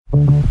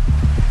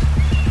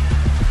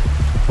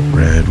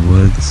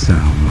Deadwood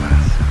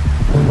Soundwave.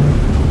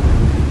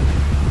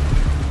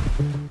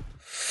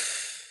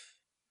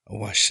 I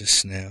watched the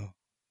snail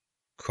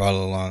crawl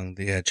along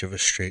the edge of a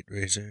straight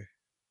razor.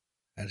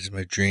 That is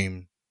my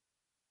dream.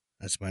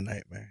 That's my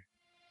nightmare.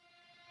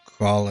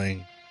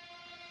 Crawling,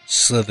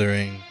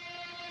 slithering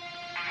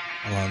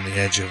along the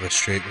edge of a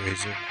straight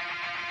razor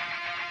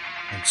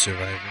and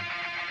surviving.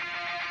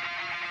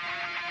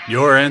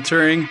 You're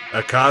entering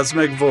a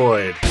cosmic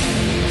void.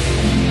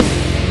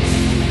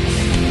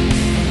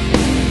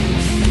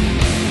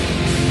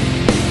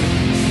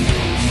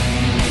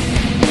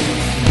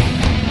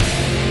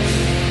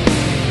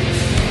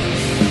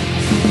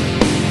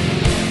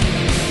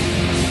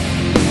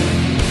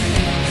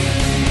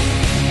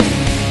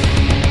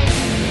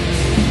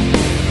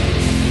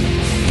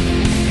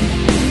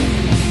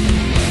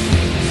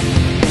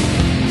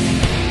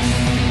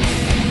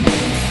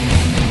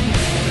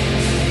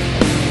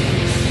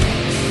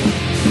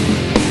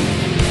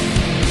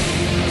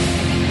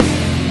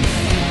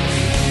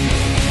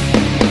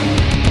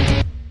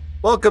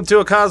 Welcome to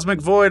A Cosmic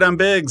Void. I'm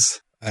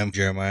Biggs. I'm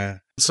Jeremiah.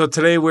 So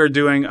today we're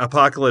doing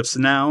Apocalypse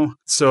Now.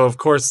 So of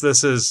course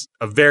this is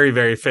a very,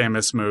 very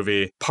famous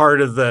movie.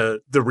 Part of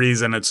the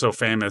reason it's so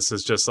famous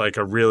is just like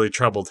a really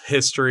troubled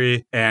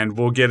history. And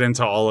we'll get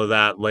into all of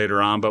that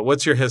later on. But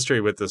what's your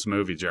history with this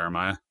movie,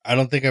 Jeremiah? I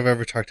don't think I've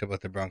ever talked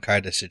about the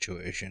bronchitis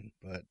situation,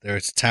 but there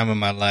was a time in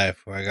my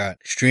life where I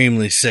got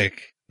extremely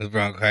sick with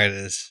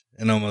bronchitis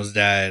and almost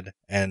died.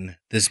 And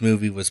this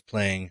movie was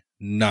playing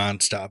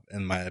nonstop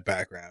in my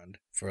background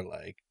for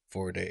like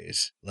 4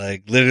 days.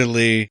 Like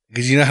literally,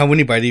 because you know how when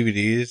you buy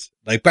DVDs,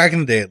 like back in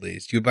the day at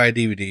least, you buy a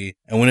DVD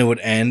and when it would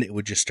end, it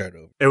would just start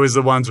over. It was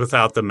the ones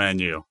without the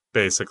menu,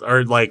 basically,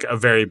 or like a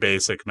very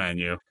basic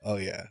menu. Oh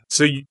yeah.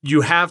 So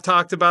you have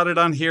talked about it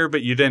on here,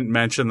 but you didn't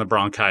mention the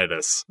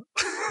bronchitis.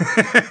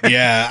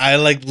 Yeah, I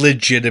like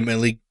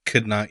legitimately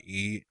could not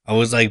eat. I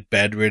was like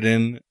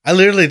bedridden. I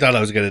literally thought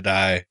I was going to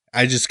die.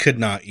 I just could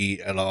not eat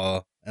at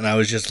all. And I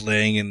was just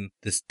laying in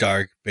this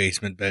dark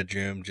basement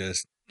bedroom,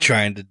 just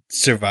trying to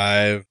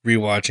survive,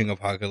 rewatching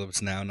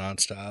Apocalypse Now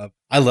nonstop.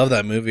 I love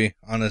that movie,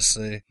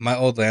 honestly. My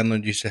old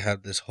landlord used to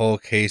have this whole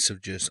case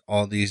of just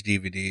all these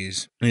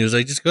DVDs. And he was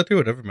like, just go through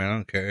whatever, man, I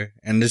don't care.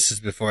 And this is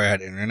before I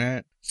had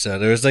internet. So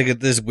there was like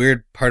this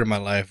weird part of my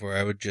life where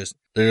I would just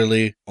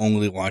literally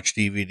only watch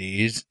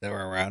DVDs that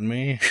were around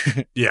me.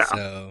 Yeah.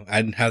 So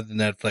I didn't have the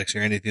Netflix or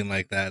anything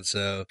like that.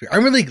 So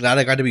I'm really glad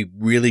I got to be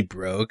really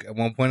broke at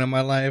one point in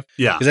my life.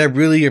 Yeah. Because I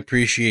really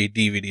appreciate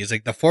DVDs.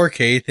 Like the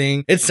 4K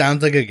thing, it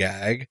sounds like a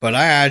gag, but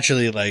I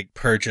actually like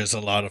purchase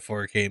a lot of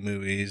 4K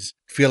movies.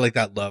 I feel like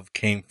that love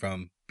came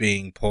from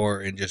being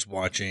poor and just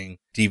watching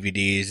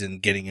DVDs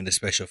and getting into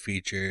special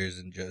features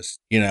and just,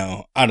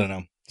 I don't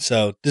know.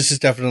 So this is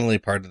definitely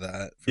part of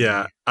that.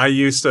 Yeah, I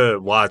used to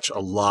watch a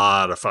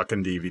lot of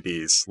fucking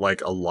DVDs, like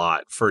a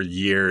lot for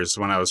years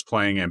when I was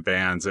playing in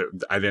bands.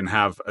 I didn't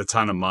have a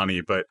ton of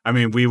money, but I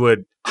mean,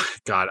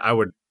 I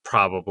would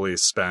probably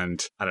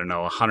spend, I don't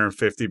know,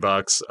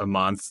 $150 a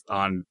month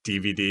on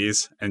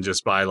DVDs and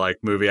just buy like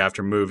movie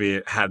after movie.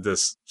 It had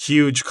this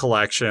huge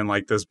collection,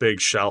 like this big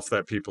shelf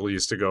that people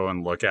used to go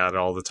and look at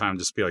all the time,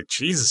 just be like,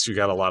 Jesus, you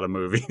got a lot of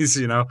movies,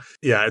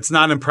 Yeah, it's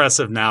not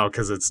impressive now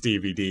because it's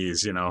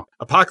DVDs,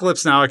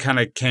 Apocalypse Now I kind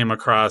of came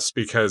across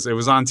because it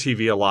was on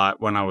TV a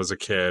lot when I was a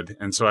kid.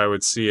 And so I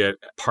would see it,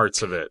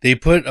 parts of it. They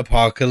put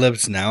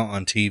Apocalypse Now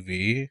on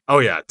TV? Oh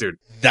yeah, dude.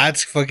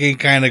 That's fucking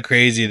kind of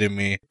crazy to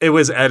me. It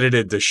was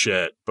edited to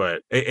shit,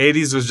 but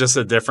 80s was just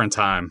a different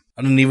time.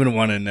 I don't even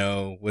want to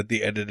know what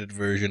the edited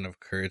version of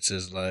Kurtz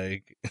is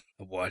like. I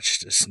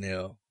watched a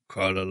snail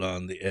crawl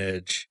along the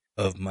edge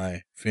of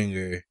my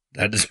finger.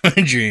 That is my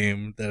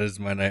dream. That is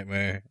my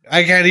nightmare.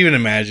 I can't even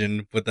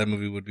imagine what that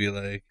movie would be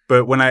like.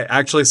 But when I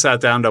actually sat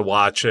down to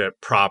watch it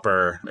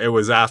proper, it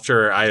was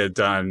after I had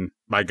done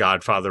my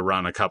Godfather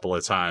run a couple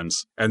of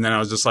times. And then I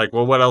was just like,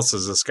 well, what else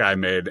has this guy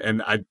made?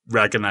 And I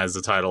recognized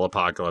the title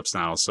Apocalypse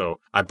Now. So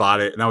I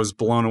bought it and I was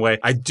blown away.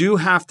 I do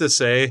have to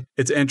say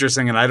it's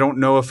interesting. And I don't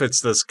know if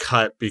it's this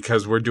cut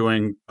because we're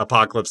doing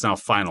Apocalypse Now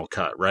final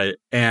cut, right?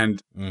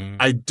 And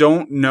I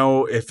don't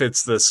know if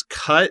it's this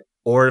cut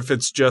or if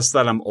it's just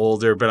that I'm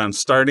older, but I'm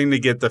starting to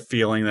get the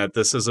feeling that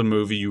this is a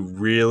movie you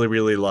really,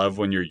 really love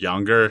when you're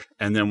younger.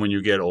 And then when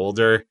you get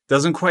older, it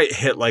doesn't quite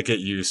hit like it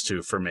used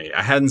to for me.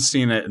 I hadn't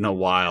seen it in a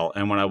while.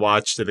 And when I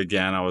watched it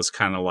again, I was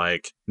kind of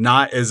like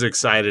not as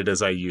excited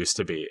as I used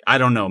to be. I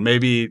don't know.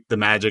 Maybe the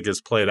magic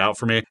is played out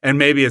for me. And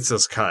maybe it's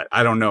this cut.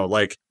 I don't know.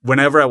 Like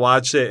whenever I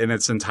watched it in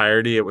its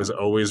entirety, it was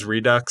always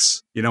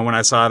Redux. When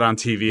I saw it on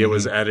TV, it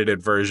was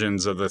edited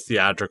versions of the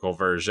theatrical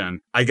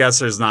version. I guess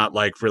there's not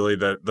like really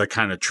the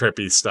kind of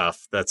trippy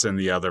stuff that's in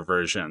the other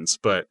versions.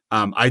 But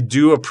I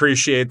do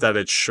appreciate that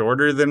it's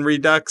shorter than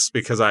Redux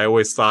because I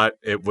always thought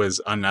it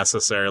was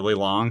unnecessarily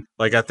long.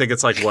 Like I think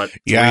it's like, what,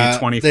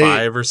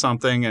 325 or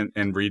something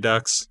in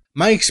Redux?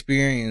 My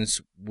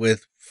experience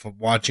with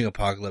watching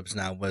Apocalypse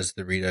Now was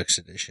the Redux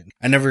edition.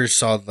 I never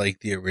saw like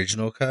the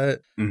original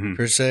cut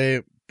per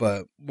se,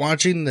 but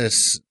watching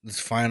this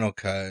final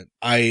cut,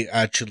 I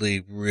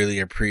actually really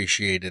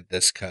appreciated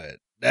this cut.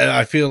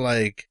 I feel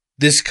like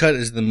this cut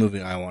is the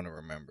movie I want to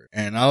remember.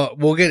 And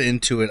we'll get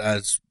into it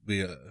as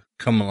we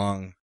come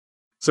along.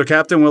 So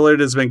Captain Willard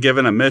has been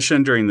given a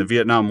mission during the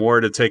Vietnam War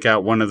to take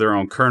out one of their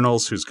own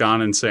colonels who's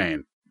gone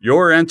insane.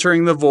 You're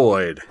entering the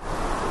void.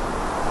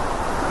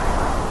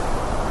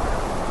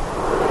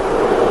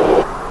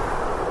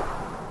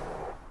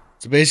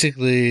 So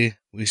basically,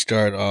 we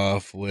start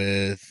off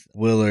with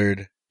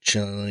Willard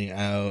chilling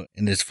out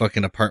in his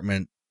fucking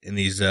apartment, and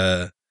he's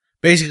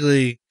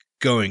basically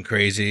going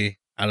crazy.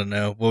 I don't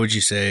know. What would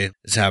you say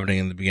is happening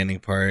in the beginning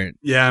part?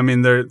 Yeah, I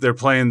mean, they're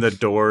playing The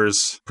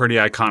Doors. Pretty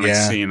iconic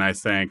scene, I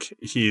think.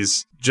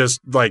 He's just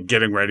like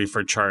getting ready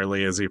for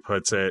Charlie, as he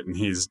puts it, and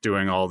he's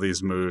doing all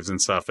these moves and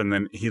stuff. And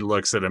then he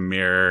looks at a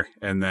mirror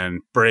and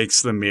then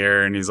breaks the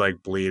mirror, and he's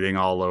like bleeding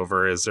all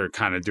over as they're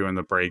kind of doing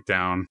the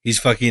breakdown. He's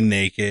fucking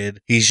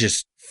naked. He's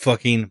just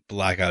fucking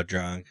blackout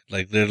drunk,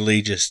 like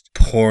literally just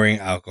pouring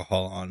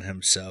alcohol on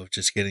himself,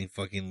 just getting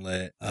fucking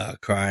lit,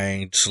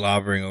 crying,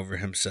 slobbering over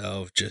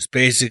himself, just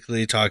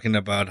basically talking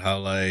about how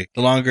like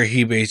the longer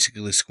he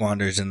basically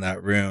squanders in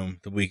that room,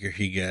 the weaker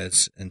he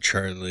gets, and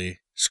Charlie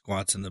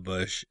squats in the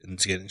bush and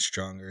is getting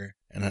stronger,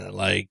 and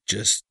like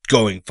just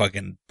going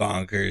fucking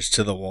bonkers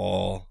to the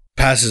wall.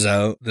 Passes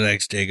out. The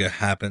next day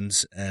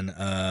happens, and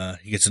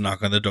he gets a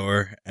knock on the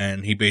door,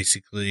 and he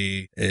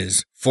basically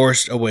is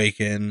forced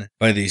awakened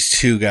by these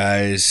two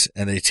guys,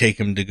 and they take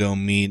him to go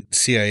meet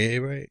CIA,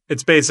 right?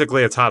 It's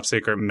basically a top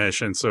secret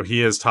mission, so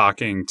he is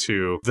talking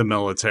to the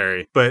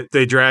military, but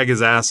they drag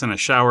his ass in a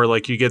shower.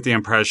 Like, you get the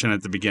impression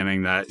at the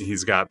beginning that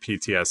he's got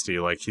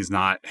PTSD, like he's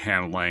not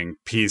handling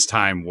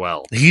peacetime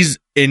well. He's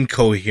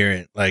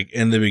incoherent, like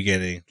in the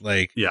beginning.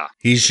 Like, yeah,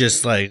 he's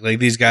just like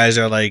these guys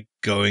are like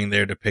going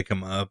there to pick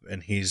him up,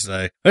 and he's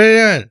like, "What are you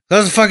doing?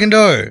 Close the fucking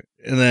door."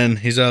 And then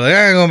he's all like,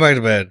 "I'm going back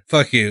to bed.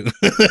 Fuck you."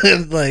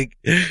 Like,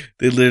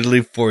 they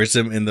literally force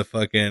him in the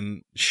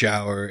fucking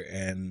shower,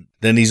 and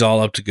then he's all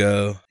up to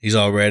go. He's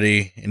all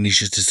ready, and he's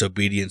just this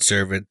obedient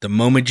servant. The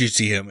moment you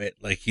see him,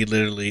 he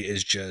literally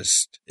is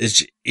just,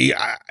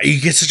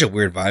 you get such a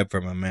weird vibe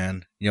from him,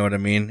 man. You know what I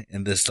mean?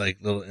 In this like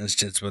little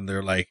instance when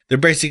they're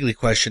basically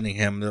questioning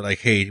him. They're like,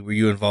 "Hey, were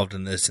you involved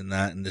in this and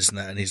that and this and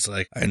that?" And he's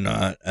like, "I'm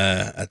not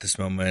at this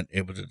moment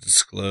able to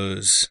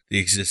disclose the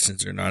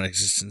existence or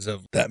non-existence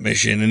of that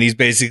mission." And he's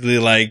basically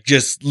like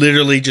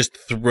literally just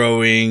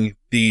throwing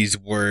these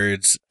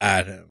words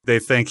at him. They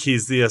think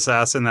he's the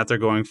assassin that they're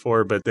going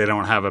for, but they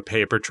don't have a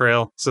paper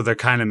trail. So they're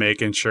kind of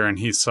making sure, and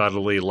he's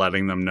subtly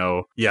letting them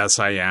know, yes,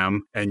 I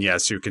am. And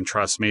yes, you can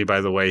trust me by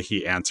the way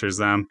he answers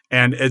them.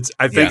 And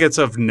I think it's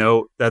of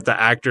note that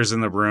the actors in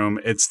the room,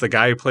 it's the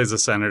guy who plays the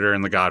senator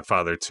in The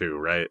Godfather 2,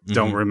 right? Mm-hmm.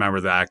 Don't remember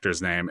the actor's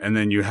name. And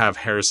then you have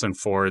Harrison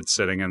Ford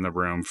sitting in the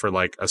room for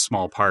like a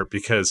small part,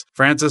 because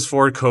Francis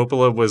Ford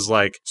Coppola was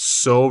like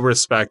so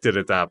respected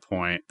at that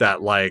point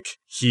that like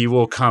he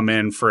will come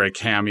in for a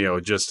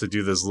cameo just to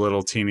do this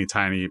little teeny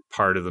tiny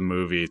part of the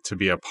movie, to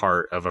be a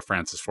part of a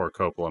Francis Ford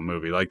Coppola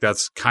movie. Like,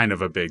 that's kind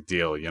of a big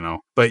deal, you know?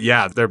 But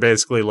yeah, they're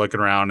basically looking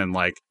around and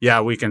like,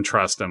 yeah, we can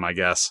trust him, I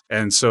guess.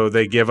 And so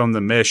they give him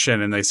the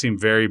mission, and they seem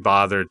very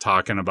bothered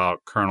talking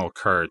about Colonel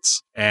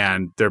Kurtz.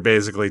 And they're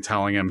basically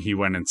telling him he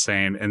went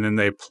insane. And then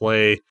they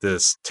play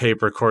this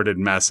tape recorded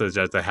message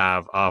that they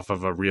have off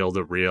of a reel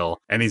to reel.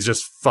 And he's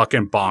just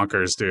fucking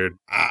bonkers, dude.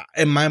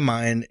 In my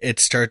mind, it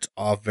starts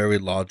off very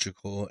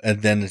logical,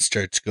 and then it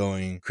starts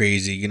going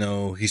crazy. You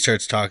know, he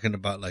starts talking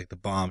about like the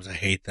bombs. I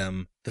hate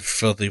them. The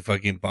filthy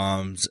fucking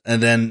bombs.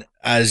 And then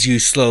as you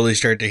slowly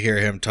start to hear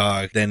him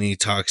talk, then he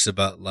talks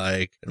about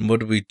like, and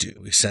what do?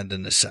 We send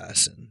an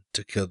assassin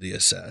to kill the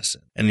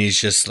assassin. And he's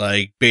just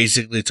like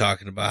basically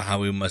talking about how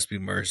we must be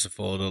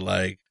merciful to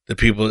like the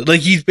people.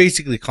 Like, he's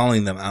basically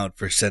calling them out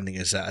for sending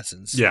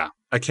assassins. Yeah.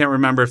 I can't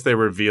remember if they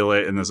reveal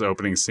it in this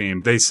opening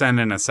scene. They send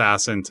an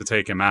assassin to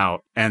take him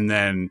out, and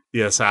then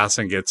the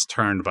assassin gets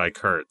turned by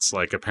Kurtz.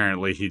 Like,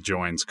 apparently he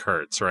joins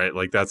Kurtz, right?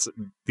 Like, that's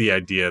the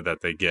idea that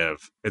they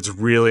give. It's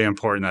really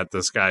important that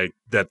this guy,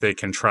 that they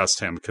can trust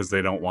him, because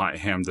they don't want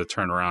him to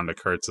turn around to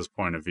Kurtz's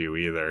point of view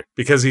either,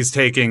 because he's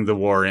taking the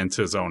war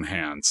into his own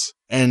hands.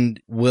 And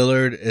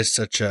Willard is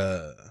such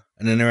an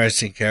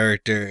interesting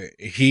character.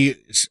 He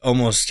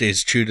almost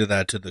stays true to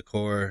that to the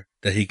core,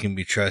 that he can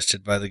be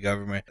trusted by the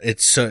government.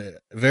 It's so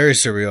very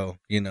surreal,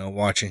 you know,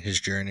 watching his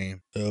journey.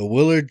 So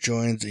Willard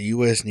joins the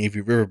U.S.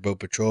 Navy Riverboat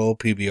Patrol,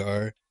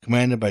 PBR,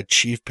 commanded by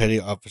Chief Petty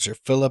Officer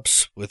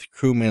Phillips, with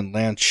crewman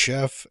Lance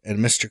Sheff and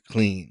Mr.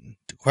 Clean,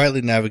 to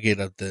quietly navigate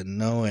up the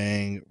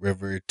Noang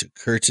River to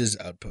Kurtz's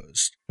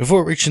outpost.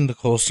 Before reaching the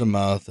coastal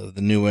mouth of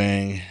the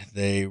Nuang,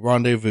 they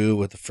rendezvous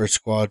with the 1st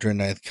Squadron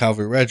 9th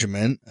Cavalry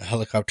Regiment, a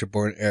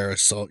helicopter-borne air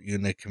assault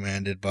unit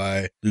commanded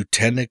by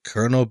Lieutenant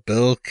Colonel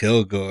Bill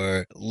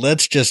Kilgore.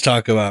 Let's just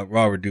talk about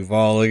Robert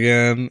Duvall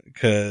again,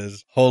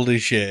 because holy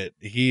shit,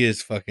 he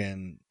is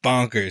fucking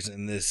bonkers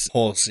in this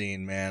whole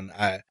scene, man.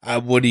 I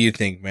what do you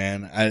think,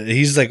 man?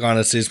 He's like,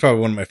 honestly, he's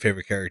probably one of my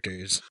favorite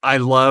characters. I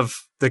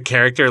love the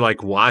character,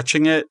 like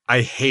watching it, I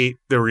hate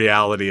the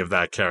reality of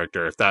that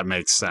character, if that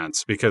makes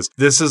sense, because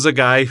this is a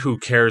guy who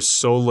cares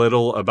so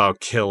little about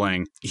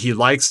killing. He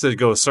likes to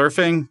go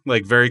surfing,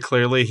 like very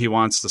clearly he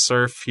wants to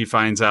surf. He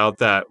finds out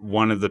that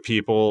one of the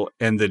people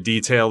and the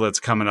detail that's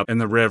coming up in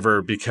the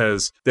river,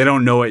 because they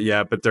don't know it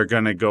yet, but they're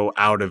going to go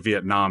out of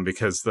Vietnam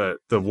because the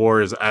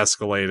war is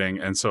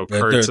escalating. And so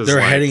Kurtz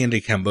they're like, heading into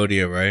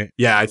Cambodia, right?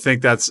 yeah, I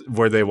think that's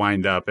where they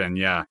wind up. And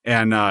yeah.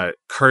 And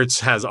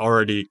Kurtz has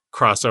already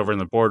crossed over in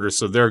the border.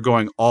 So they're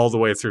going all the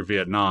way through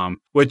Vietnam,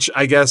 which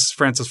I guess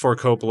Francis Ford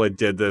Coppola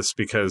did this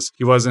because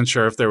he wasn't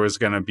sure if there was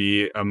going to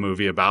be a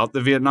movie about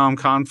the Vietnam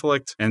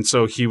conflict. And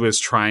so he was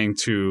trying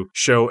to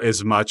show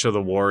as much of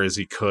the war as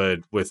he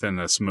could within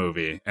this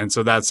movie. And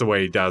so that's the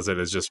way he does it,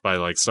 is just by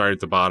like start at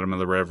the bottom of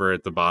the river,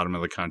 at the bottom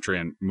of the country,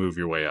 and move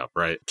your way up,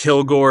 right?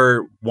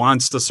 Kilgore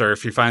wants to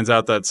surf. He finds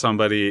out that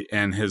somebody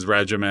in his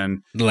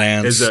regiment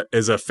Lance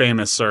is a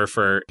famous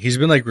surfer. He's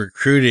been like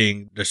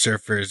recruiting the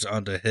surfers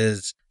onto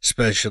his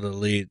special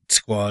elite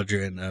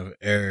squadron of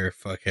air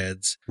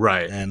fuckheads.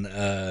 Right.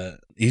 And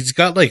he's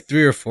got like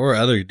 3 or 4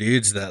 other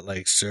dudes that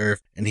like surf,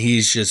 and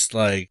he's just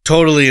like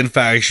totally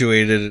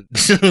infatuated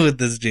with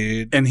this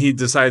dude. And he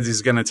decides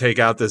he's going to take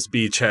out this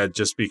beachhead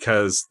just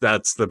because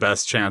that's the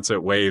best chance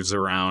at waves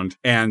around.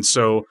 And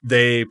so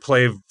they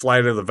play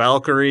Flight of the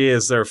Valkyrie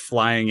as they're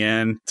flying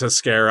in to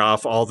scare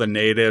off all the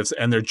natives,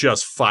 and they're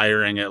just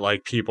firing at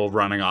like people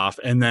running off.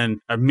 And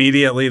then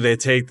immediately they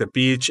take the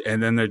beach,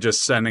 and then they're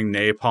just sending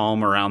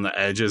napalm around the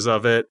edges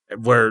of it,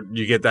 where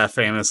you get that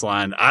famous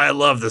line, "I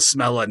love the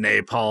smell of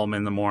napalm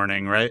in the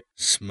morning," right?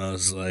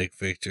 Smells like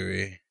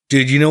victory.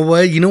 Dude, you know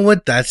what? You know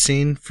what that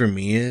scene for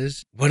me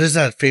is? What is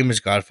that famous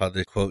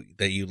Godfather quote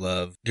that you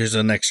love? There's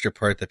an extra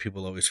part that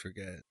people always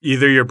forget.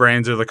 Either your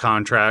brains or the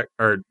contract,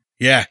 or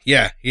Yeah,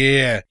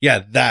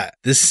 that.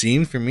 This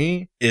scene for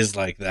me is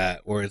like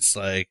that, where it's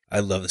like,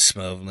 I love the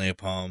smell of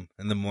napalm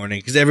in the morning,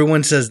 because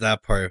everyone says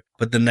that part,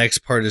 but the next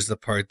part is the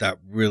part that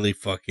really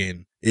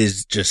fucking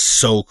is just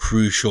so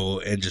crucial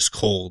and just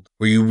cold,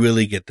 where you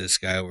really get this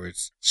guy where it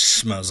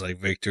smells like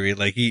victory.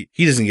 Like he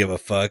doesn't give a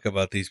fuck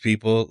about these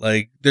people.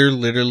 Like they're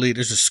literally,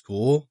 there's a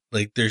school,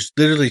 like there's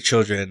literally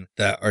children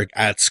that are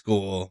at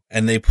school,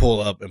 and they pull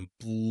up and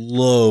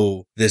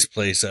blow this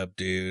place up,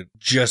 dude,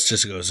 just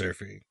to go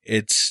surfing.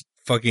 It's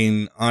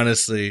fucking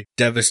honestly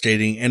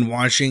devastating, and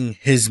watching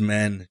his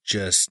men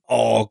just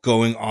all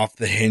going off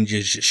the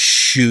hinges, just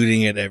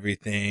shooting at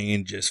everything,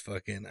 and just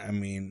fucking, I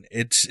mean,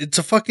 it's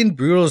a fucking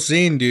brutal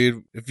scene,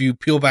 dude, if you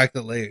peel back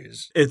the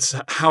layers. It's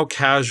how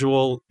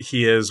casual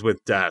he is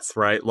with death,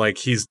 right? Like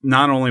he's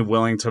not only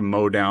willing to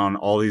mow down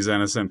all these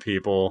innocent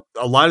people.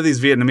 A lot of these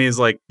Vietnamese,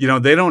 like, you know,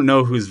 they don't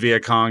know who's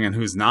Viet Cong and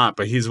who's not,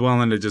 but he's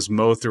willing to just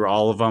mow through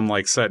all of them,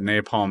 like set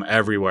napalm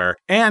everywhere.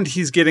 And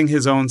he's getting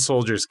his own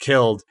soldiers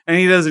killed, and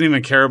he doesn't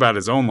even care about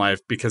his own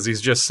life, because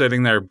he's just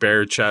sitting there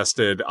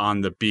bare-chested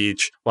on the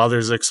beach while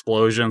there's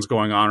explosions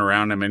going on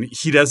around him, and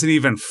he doesn't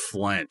even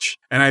flinch.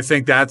 And I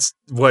think that's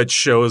what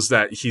shows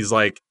that he's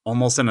like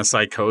almost in a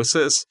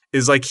psychosis,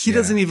 is like he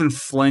doesn't even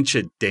flinch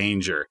at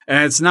danger.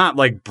 And it's not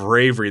like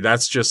bravery,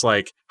 that's just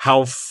like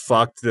how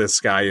fucked this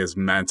guy is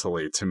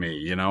mentally, to me,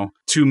 you know?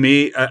 To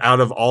me, out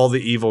of all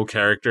the evil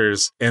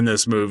characters in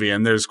this movie,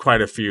 and there's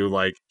quite a few,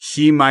 like,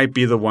 he might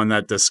be the one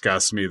that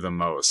disgusts me the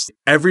most.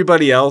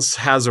 Everybody else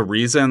has a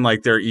reason,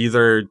 like they're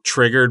either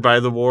triggered by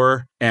the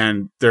war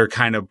and they're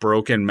kind of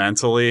broken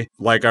mentally,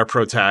 like our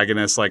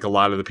protagonist, like a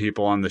lot of the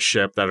people on the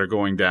ship that are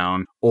going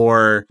down,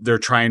 or they're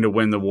trying to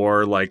win the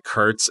war like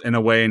Kurtz in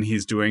a way, and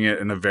he's doing it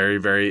in a very,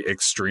 very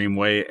extreme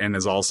way and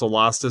has also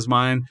lost his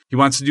mind. He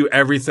wants to do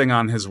everything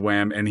on his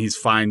whim, and he's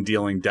fine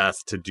dealing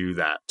death to do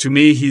that. To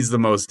me, he's the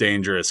most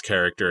dangerous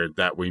character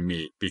that we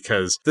meet,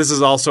 because this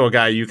is also a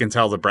guy you can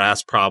tell the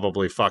brass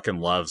probably fucking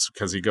loves,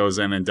 because he goes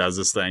in and does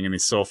this thing and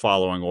he's still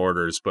following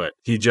orders, but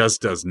he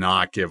just does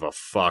not give a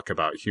fuck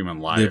about human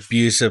life. The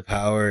abuse of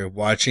power,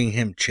 watching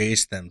him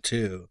chase them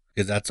too,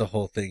 because that's a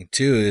whole thing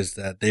too, is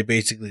that they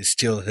basically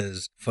steal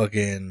his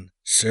fucking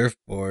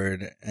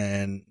surfboard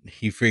and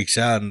he freaks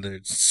out and they're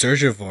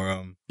searching for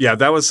him. Yeah,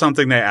 that was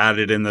something they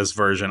added in this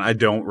version. I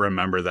don't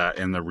remember that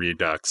in the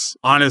Redux.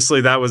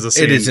 Honestly, that was a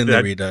scene. It is in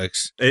the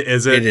Redux.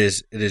 Is it? It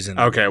is in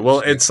the Okay, Redux,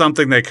 well, yeah. it's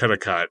something they could have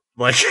cut.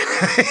 Like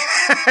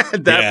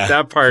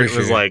that part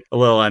was like a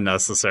little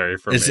unnecessary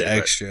for me. It's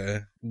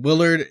extra.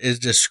 Willard is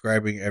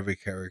describing every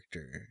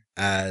character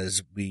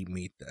as we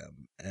meet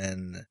them.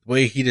 And the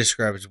way he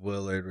describes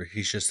Willard, where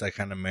he's just that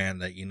kind of man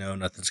that, you know,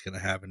 nothing's going to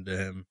happen to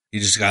him. He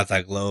just got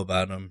that glow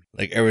about him.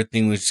 Like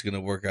everything was just going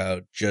to work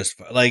out just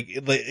fine. Like,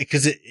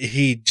 because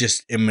he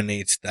just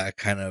emanates that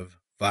kind of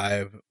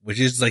vibe, which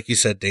is, like you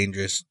said,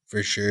 dangerous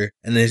for sure.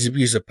 And his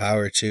abuse of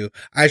power too.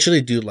 I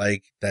actually do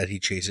like that he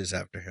chases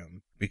after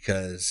him,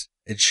 because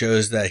it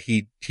shows that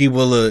he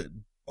will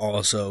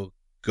also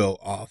go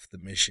off the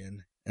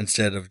mission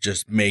instead of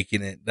just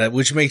making it, that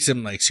which makes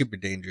him like super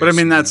dangerous. But I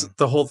mean, that's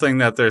the whole thing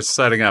that they're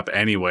setting up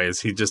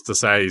anyways. He just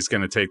decided he's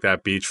going to take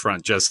that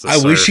beachfront just to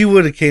surf. Wish he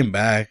would have came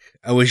back.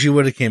 I wish he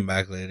would have came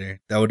back later.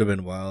 That would have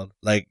been wild.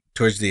 Like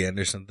towards the end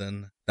or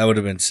something. That would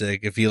have been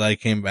sick if he like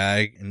came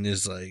back and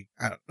just like,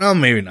 I don't know,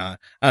 maybe not.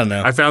 I don't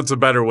know. I found some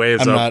better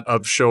waves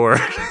up shore.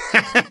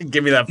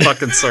 Give me that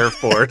fucking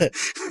surfboard.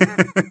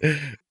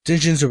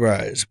 Tensions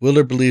arise.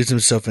 Willard believes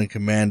himself in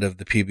command of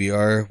the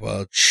PBR,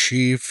 while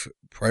Chief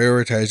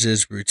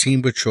prioritizes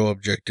routine patrol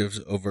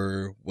objectives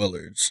over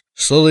Willard's,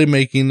 slowly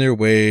making their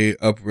way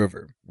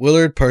upriver.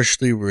 Willard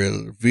partially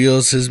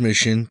reveals his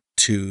mission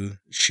to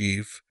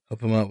Chief.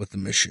 Help him out with the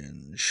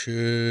mission,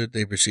 should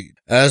they proceed.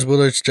 As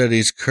Willard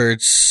studies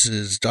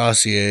Kurtz's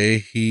dossier,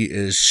 he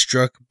is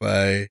struck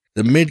by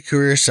the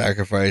mid-career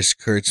sacrifice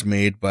Kurtz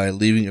made by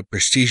leaving a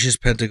prestigious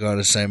Pentagon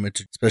assignment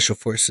to Special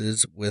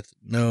Forces with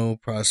no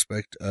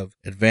prospect of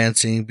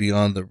advancing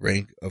beyond the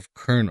rank of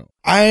colonel.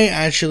 I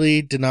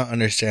actually did not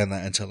understand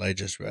that until I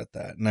just read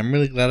that, and I'm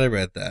really glad I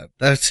read that.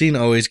 That scene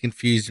always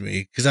confused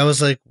me, because I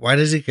was like, why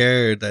does he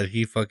care that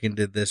he fucking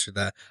did this or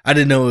that? I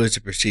didn't know it was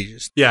a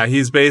prestigious. Yeah,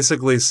 he's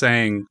basically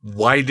saying,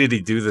 why did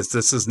he do this?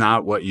 This is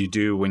not what you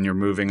do when you're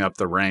moving up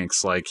the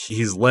ranks. Like,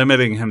 he's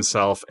limiting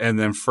himself, and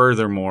then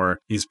furthermore,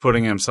 he's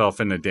putting himself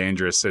into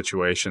dangerous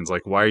situations.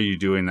 Like, why are you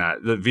doing that?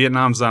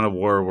 Vietnam's not a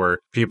war where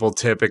people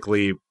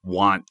typically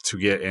want to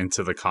get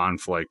into the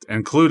conflict,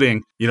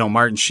 including,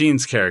 Martin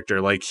Sheen's character.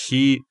 Like,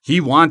 he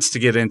wants to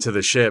get into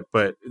the shit,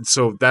 but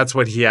so that's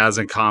what he has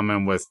in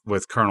common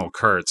with Colonel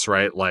Kurtz,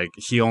 right? Like,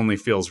 he only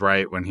feels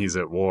right when he's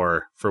at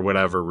war for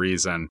whatever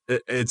reason.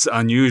 It's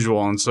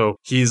unusual. And so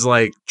he's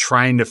like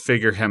trying to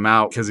figure him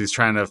out because he's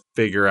trying to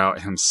figure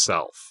out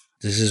himself.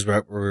 This is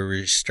right where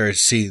we start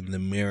seeing the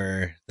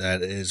mirror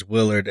that is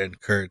Willard and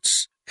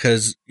Kurtz,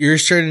 because you're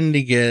starting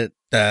to get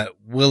that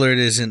Willard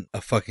isn't a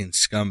fucking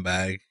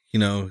scumbag.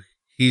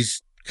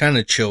 He's kind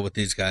of chill with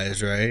these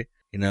guys, right?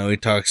 He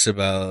talks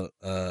about,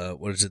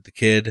 the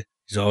kid?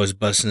 He's always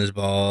busting his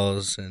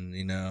balls, and,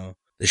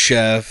 the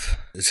chef,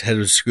 his head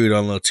was screwed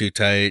on a little too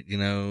tight,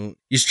 You're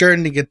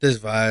starting to get this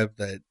vibe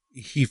that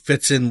he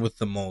fits in with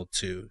the mold,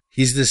 too.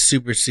 He's this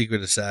super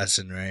secret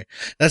assassin, right?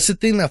 That's the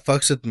thing that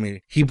fucks with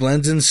me. He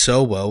blends in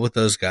so well with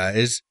those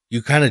guys.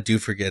 You kind of do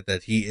forget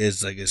that he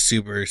is like a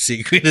super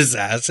secret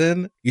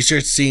assassin. You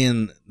start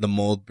seeing the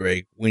mold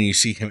break when you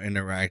see him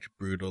interact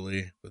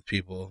brutally with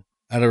people.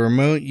 At a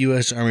remote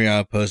U.S. Army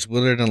outpost,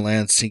 Willard and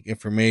Lance seek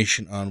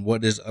information on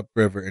what is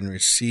upriver and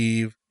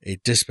receive a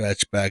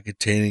dispatch back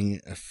containing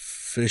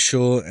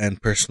official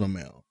and personal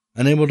mail.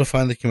 Unable to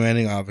find the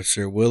commanding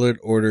officer, Willard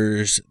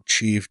orders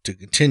Chief to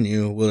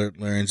continue. Willard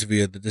learns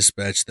via the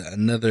dispatch that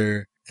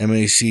another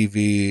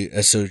MACV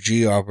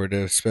SOG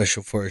operative,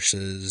 Special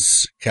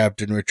Forces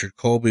Captain Richard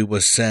Colby,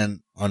 was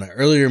sent on an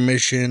earlier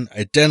mission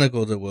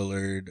identical to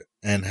Willard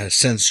and has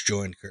since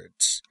joined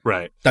Kurtz.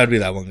 Right. That'd be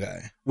that one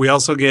guy. We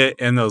also get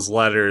in those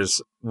letters,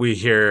 we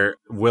hear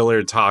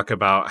Willard talk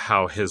about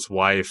how his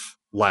wife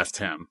left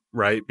him,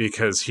 right?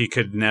 Because he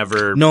could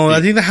never. No, I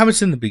think that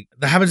happens in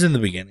the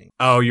beginning.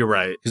 Oh, you're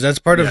right. Because that's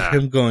part of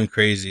him going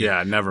crazy.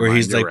 Yeah, never where mind.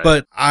 He's like, right.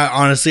 But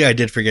I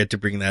did forget to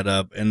bring that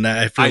up, and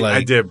I feel like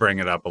I did bring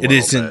it up a little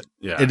bit.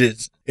 Yeah, it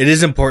is. It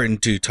is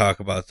important to talk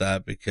about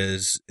that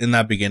because in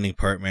that beginning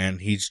part, man,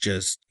 he's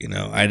just,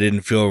 I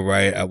didn't feel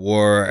right at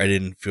war. I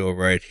didn't feel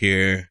right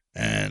here,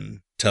 and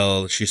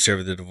till she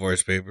served the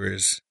divorce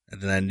papers. And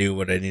then I knew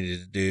what I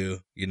needed to do,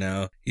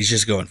 He's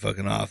just going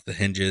fucking off the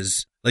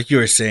hinges. Like you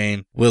were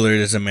saying, Willard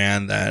is a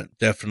man that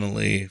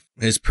definitely,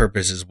 his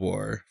purpose is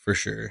war, for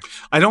sure.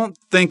 I don't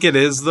think it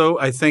is, though.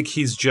 I think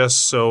he's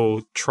just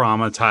so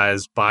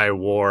traumatized by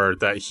war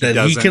that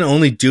he can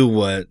only do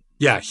what...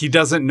 Yeah, he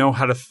doesn't know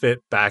how to fit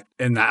back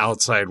in the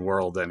outside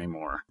world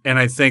anymore. And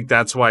I think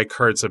that's why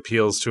Kurtz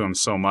appeals to him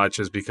so much,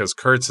 is because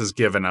Kurtz has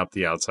given up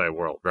the outside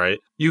world, right?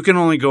 You can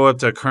only go up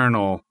to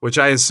colonel, which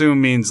I assume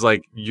means,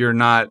 like, you're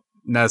not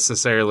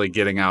necessarily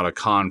getting out of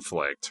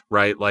conflict,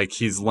 right? Like,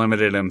 he's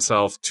limited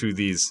himself to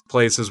these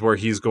places where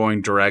he's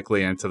going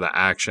directly into the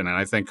action. And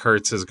I think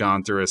Kurtz has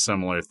gone through a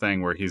similar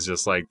thing where he's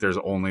just like, there's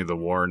only the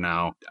war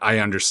now. I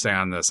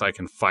understand this. I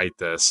can fight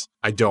this.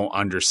 I don't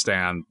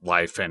understand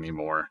life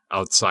anymore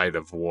outside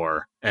of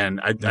war.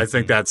 And I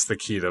think that's the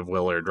key to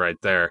Willard right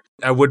there.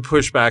 I would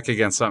push back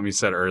against something you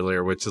said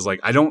earlier, which is like,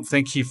 I don't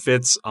think he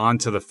fits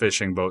onto the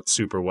fishing boat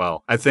super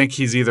well. I think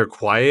he's either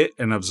quiet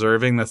and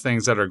observing the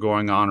things that are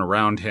going on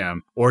around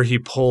him, or he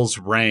pulls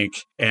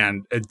rank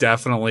and it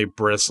definitely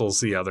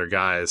bristles the other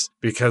guys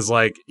because,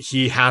 like,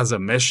 he has a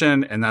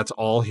mission and that's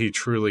all he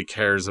truly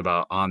cares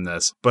about on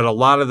this. But a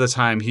lot of the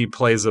time he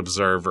plays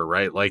observer,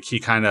 right? Like,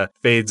 he kind of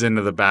fades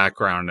into the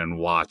background and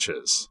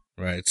watches.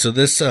 Right. So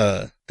this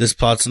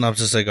plot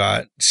synopsis I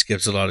got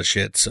skips a lot of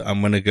shit. So I'm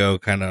going to go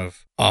kind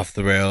of off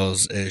the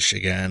rails-ish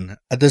again.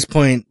 At this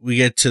point, we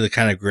get to the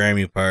kind of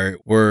Grammy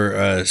part.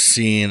 We're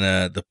seeing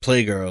the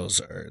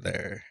Playgirls are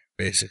there,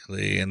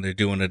 basically, and they're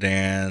doing a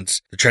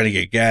dance. They're trying to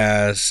get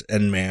gas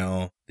and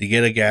mail. They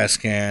get a gas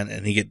can,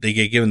 and they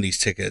get given these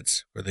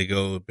tickets where they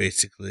go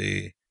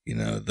basically you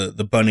know,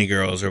 the bunny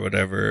girls or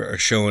whatever are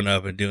showing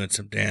up and doing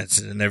some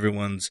dances, and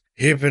everyone's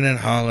hipping and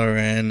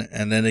hollering,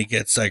 and then it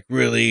gets like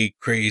really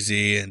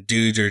crazy, and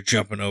dudes are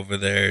jumping over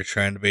there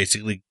trying to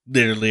basically,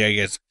 literally, I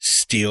guess,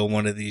 steal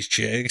one of these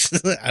chicks.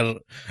 I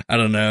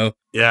don't know.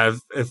 Yeah,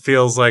 it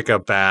feels like a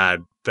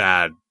bad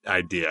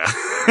idea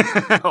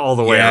all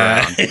the way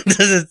around. It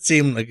doesn't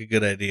seem like a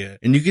good idea.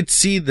 And you could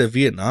see the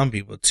Vietnam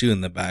people too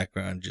in the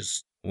background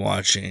just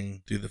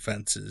watching through the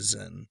fences,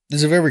 and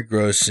it's a very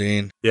gross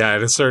scene. Yeah,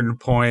 at a certain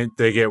point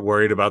they get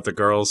worried about the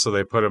girls, so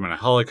they put them in a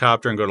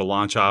helicopter and go to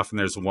launch off, and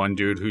there's one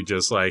dude who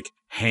just like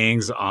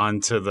hangs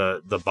onto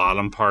the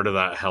bottom part of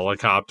that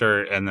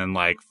helicopter and then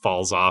like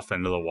falls off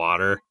into the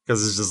water,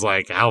 because it's just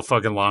like, how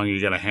fucking long are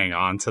you gonna hang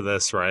on to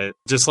this, right?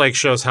 Just like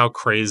shows how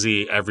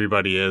crazy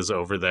everybody is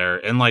over there,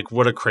 and like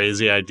what a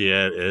crazy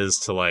idea it is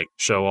to like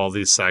show all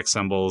these sex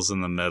symbols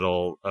in the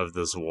middle of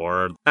this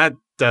war. That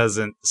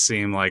doesn't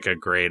seem like a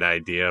great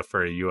idea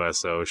for a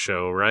USO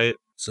show, right?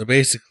 So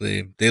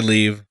basically, they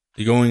leave.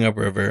 They're going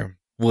upriver.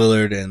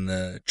 Willard and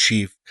the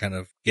chief kind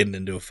of getting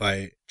into a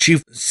fight.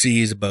 Chief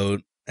sees a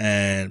boat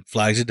and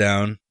flags it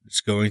down. It's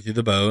going through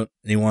the boat,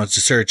 and he wants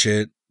to search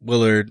it.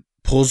 Willard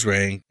pulls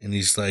rank, and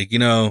he's like, you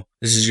know,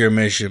 this is your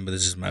mission, but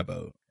this is my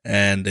boat.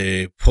 And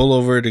they pull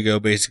over to go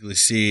basically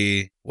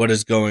see what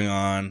is going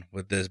on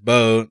with this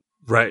boat.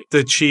 Right.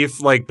 The chief,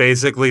 like,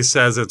 basically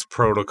says it's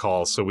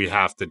protocol, so we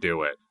have to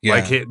do it. Yeah.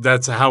 Like,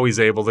 that's how he's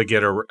able to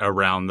get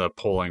around the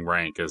pulling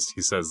rank, is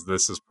he says,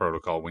 this is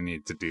protocol, we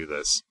need to do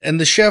this. And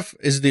the chef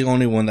is the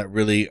only one that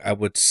really, I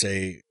would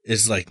say,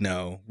 is like,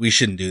 no, we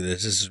shouldn't do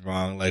this. This is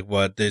wrong. Like,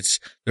 what? They're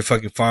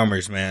fucking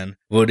farmers, man.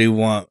 What do you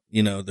want?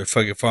 You know, they're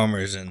fucking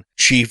farmers. And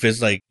Chief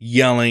is like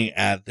yelling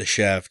at the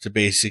chef to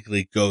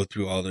basically go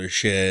through all their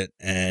shit.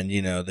 And,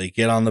 you know, they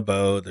get on the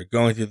boat. They're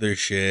going through their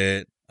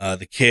shit.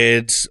 The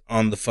kid's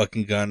on the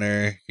fucking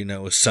gunner, you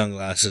know, with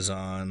sunglasses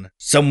on.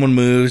 Someone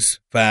moves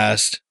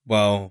fast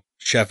while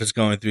chef is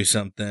going through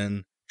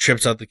something,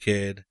 trips out the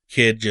kid.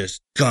 Kid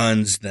just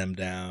guns them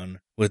down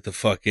with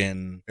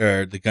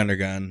the gunner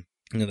gun.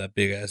 You know, that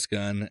big ass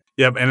gun.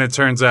 Yep, and it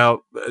turns out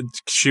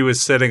she was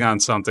sitting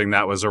on something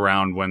that was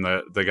around when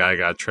the guy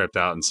got tripped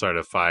out and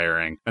started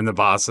firing. And the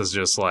boss is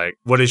just like,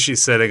 what is she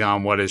sitting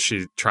on? What is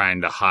she trying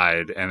to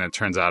hide? And it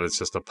turns out it's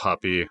just a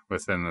puppy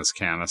within this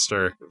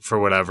canister. For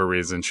whatever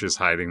reason, she's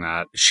hiding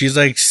that. She's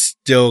like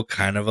still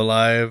kind of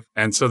alive.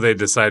 And so they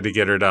decide to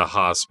get her to a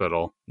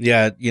hospital.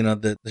 Yeah, you know,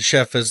 the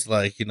chef is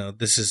like, you know,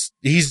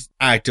 he's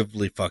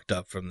actively fucked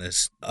up from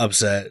this,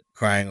 upset,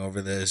 crying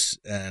over this.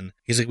 And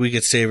he's like, we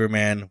could save her,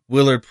 man.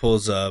 Willard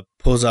pulls out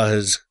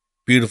his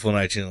beautiful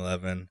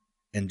 1911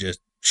 and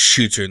just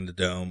shoots her in the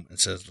dome and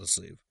says, let's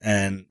leave.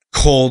 And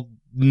cold,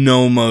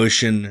 no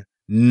motion,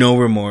 no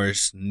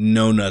remorse,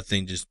 no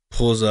nothing, just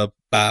pulls up,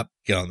 bop,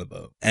 get on the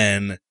boat.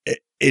 And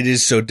it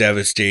is so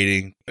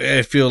devastating.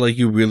 I feel like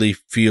you really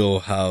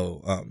feel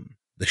how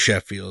the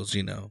chef feels,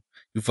 you know.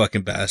 You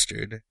fucking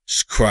bastard.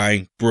 Just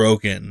crying,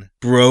 broken.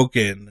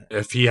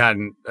 If he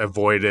hadn't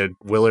avoided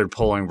Willard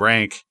pulling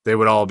rank, they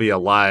would all be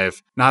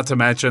alive. Not to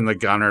mention the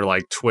gunner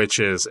like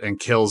twitches and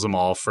kills them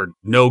all for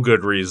no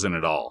good reason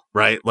at all,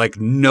 right? Like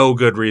no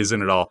good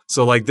reason at all.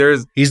 So like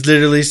he's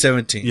literally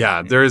 17.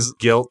 Yeah, there's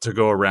guilt to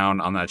go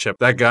around on that ship.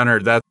 That gunner,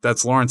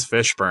 that's Lawrence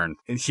Fishburne.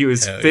 He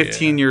was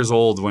 15 years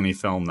old when he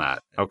filmed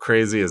that. How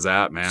crazy is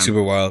that, man?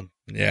 Super wild.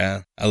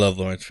 Yeah, I love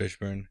Lawrence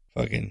Fishburne.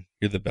 Fucking,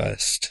 you're the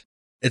best.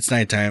 It's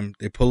nighttime.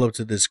 They pull up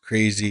to this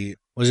crazy,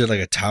 was it like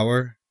a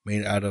tower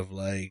made out of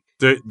like...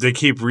 They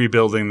keep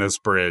rebuilding this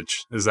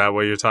bridge. Is that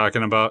what you're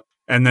talking about?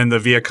 And then the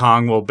Viet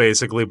Cong will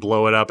basically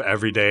blow it up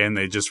every day, and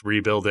they just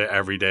rebuild it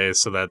every day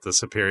so that the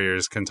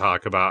superiors can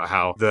talk about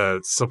how the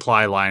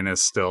supply line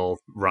is still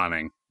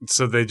running.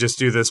 So they just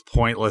do this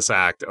pointless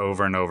act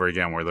over and over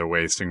again where they're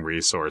wasting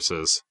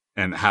resources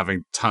and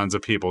having tons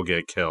of people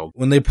get killed.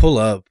 When they pull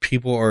up,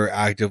 people are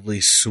actively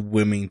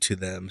swimming to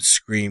them,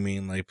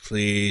 screaming like,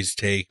 please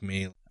take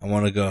me. I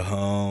want to go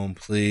home,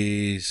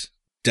 please.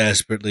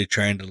 Desperately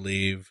trying to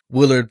leave.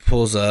 Willard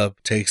pulls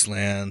up, takes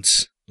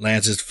Lance.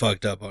 Lance is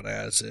fucked up on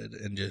acid,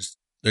 and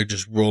they're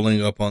just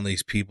rolling up on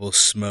these people,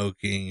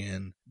 smoking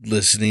and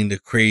listening to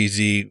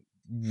crazy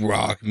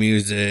rock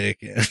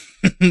music.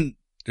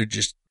 They're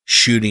just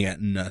shooting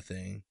at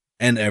nothing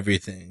and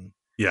everything.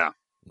 Yeah.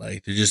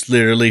 Like, they're just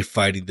literally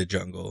fighting the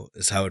jungle,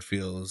 is how it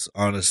feels.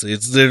 Honestly,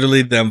 it's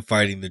literally them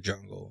fighting the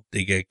jungle.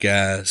 They get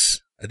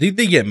gas. I think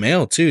they get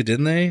mail, too,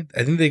 didn't they?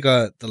 I think they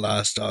got the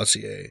last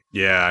dossier.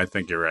 Yeah, I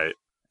think you're right.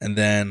 And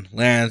then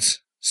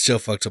Lance, still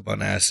fucked up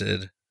on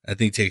acid. I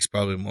think takes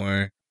probably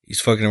more.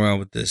 He's fucking around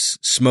with this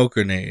smoke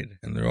grenade,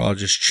 and they're all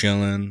just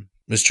chilling.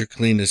 Mr.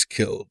 Clean is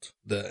killed.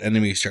 The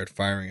enemies start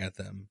firing at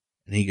them,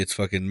 and he gets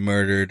fucking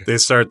murdered. They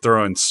start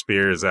throwing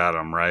spears at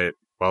him, right?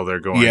 While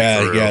they're going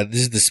through. Yeah, this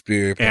is the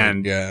spear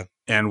part,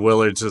 And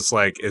Willard's just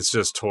like, it's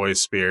just toy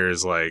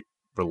spears, like,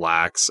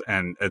 relax.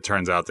 And it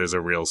turns out there's a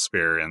real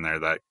spear in there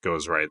that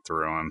goes right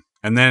through him.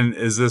 And then,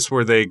 is this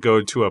where they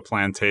go to a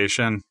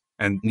plantation?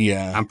 And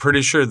yeah, I'm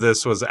pretty sure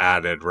this was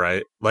added,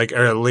 right? Like,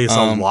 or at least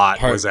a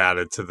lot was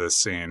added to this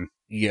scene.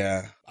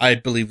 Yeah, I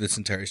believe this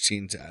entire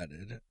scene's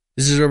added.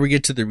 This is where we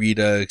get to the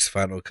Redux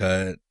Final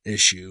Cut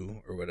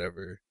issue or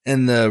whatever.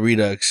 In the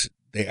Redux,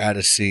 they add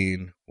a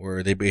scene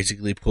where they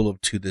basically pull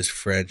up to this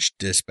French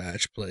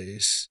dispatch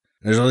place.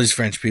 There's all these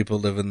French people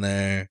living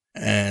there,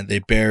 and they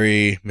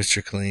bury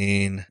Mr.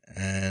 Clean,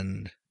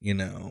 and, you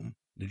know,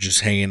 they're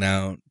just hanging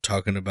out,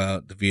 talking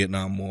about the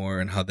Vietnam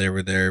War and how they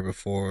were there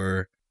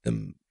before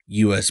the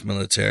U.S.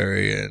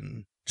 military,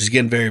 and just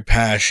getting very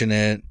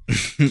passionate.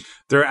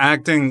 They're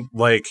acting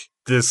like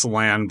this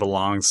land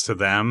belongs to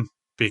them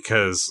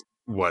because,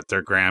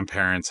 their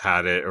grandparents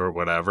had it or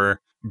whatever.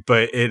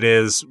 But it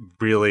is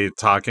really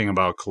talking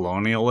about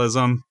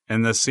colonialism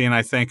in this scene,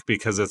 I think,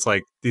 because it's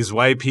like these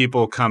white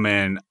people come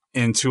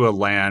into a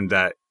land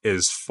that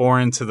is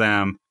foreign to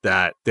them,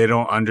 that they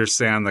don't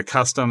understand the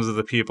customs of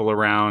the people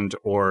around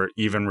or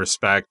even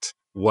respect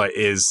what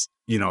is,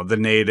 the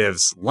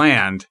natives'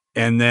 land.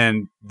 And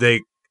then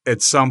they,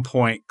 at some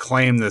point,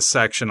 claim this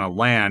section of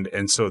land.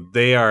 And so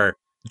they are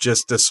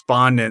just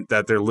despondent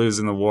that they're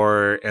losing the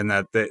war and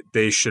that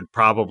they should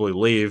probably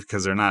leave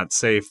because they're not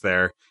safe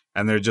there.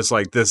 And they're just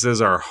like, this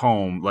is our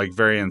home, like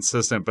very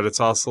insistent. But it's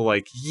also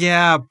like,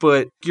 yeah,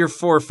 but your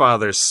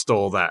forefathers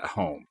stole that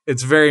home.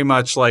 It's very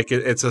much like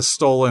it's a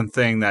stolen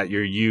thing that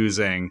you're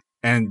using.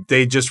 And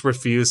they just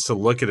refuse to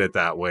look at it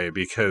that way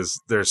because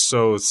they're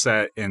so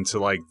set into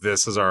like,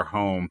 this is our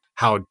home.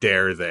 How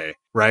dare they?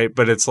 Right.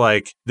 But it's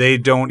like they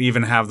don't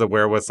even have the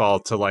wherewithal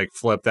to like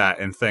flip that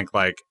and think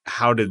like,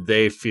 how did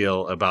they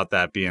feel about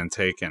that being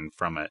taken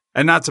from it?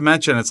 And not to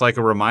mention, it's like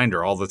a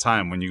reminder all the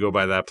time when you go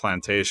by that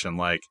plantation,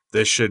 like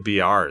this should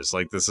be ours.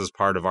 Like this is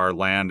part of our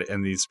land.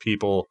 And these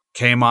people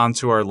came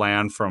onto our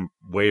land from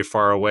way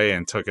far away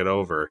and took it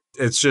over.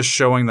 It's just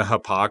showing the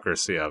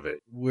hypocrisy of it.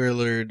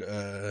 Willard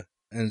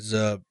ends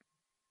up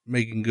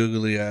making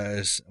googly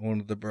eyes at one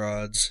of the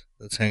broads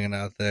that's hanging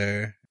out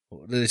there.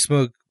 Do they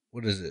smoke?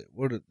 What is it?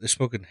 They're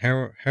smoking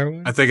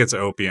heroin? I think it's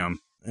opium.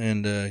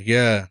 And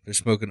they're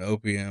smoking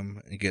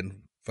opium and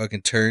getting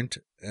fucking turned.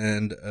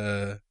 And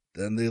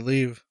then they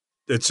leave.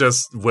 It's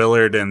just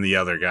Willard and the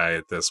other guy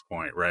at this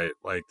point, right?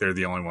 Like they're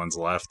the only ones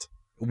left.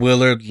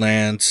 Willard,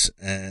 Lance,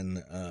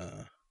 and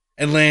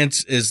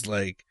Lance is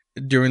like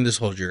during this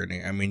whole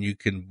journey. I mean, you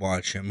can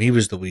watch him. He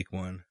was the weak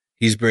one.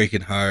 He's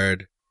breaking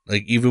hard.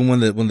 Like even when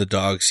the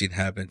dog scene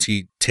happens,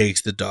 he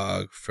takes the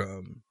dog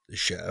from the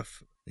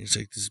chef. He's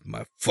like, this is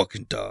my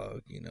fucking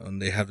dog,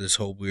 and they have this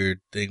whole weird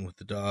thing with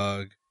the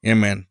dog. Yeah,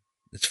 man,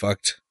 it's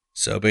fucked.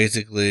 So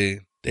basically,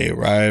 they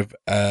arrive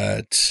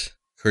at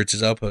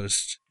Kurtz's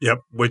outpost. Yep,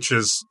 which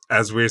is,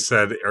 as we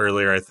said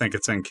earlier, I think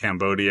it's in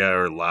Cambodia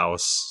or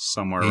Laos,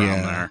 somewhere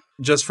around there.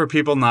 Just for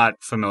people not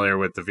familiar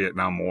with the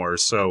Vietnam War.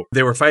 So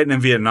they were fighting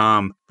in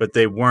Vietnam, but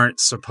they weren't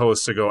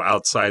supposed to go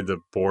outside the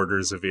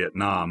borders of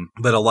Vietnam.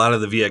 But a lot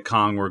of the Viet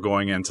Cong were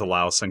going into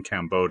Laos and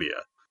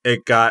Cambodia.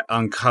 It got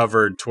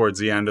uncovered towards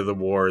the end of the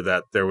war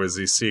that there was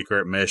these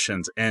secret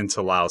missions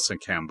into Laos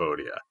and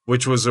Cambodia,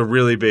 which was a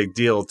really big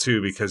deal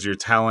too, because you're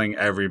telling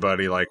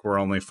everybody like we're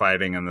only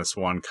fighting in this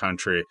one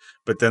country,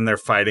 but then they're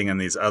fighting in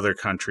these other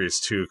countries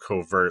too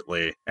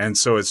covertly. And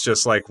so it's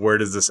just like, where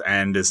does this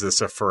end? Is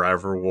this a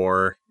forever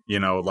war?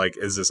 Like,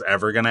 is this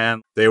ever going to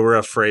end? They were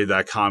afraid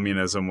that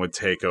communism would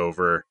take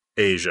over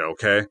Asia,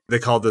 okay? They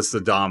called this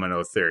the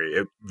domino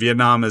theory.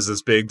 Vietnam is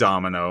this big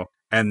domino.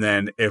 And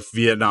then if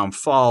Vietnam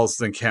falls,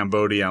 then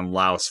Cambodia and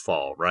Laos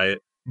fall, right?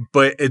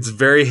 But it's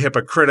very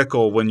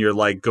hypocritical when you're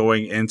like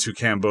going into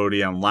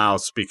Cambodia and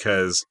Laos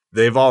because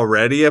they've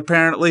already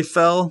apparently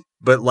fell.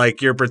 But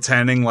like you're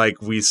pretending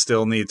like we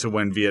still need to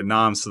win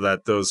Vietnam so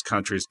that those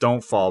countries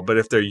don't fall. But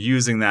if they're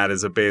using that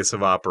as a base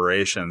of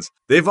operations,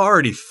 they've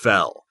already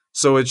fell.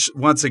 So it's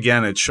once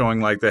again, it's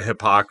showing like the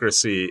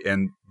hypocrisy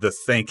in the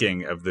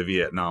thinking of the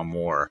Vietnam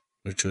War.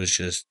 Which was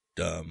just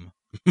dumb.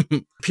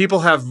 People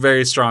have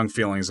very strong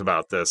feelings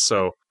about this,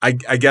 so I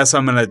guess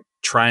I'm going to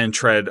try and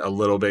tread a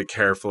little bit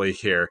carefully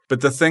here. But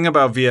the thing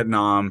about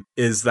Vietnam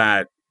is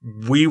that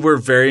we were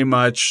very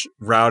much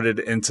routed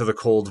into the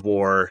Cold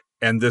War,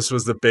 and this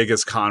was the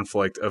biggest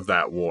conflict of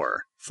that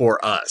war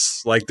for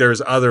us. Like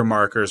there's other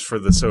markers for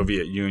the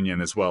Soviet Union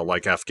as well,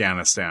 like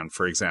Afghanistan,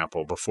 for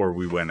example, before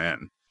we went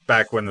in,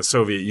 back when the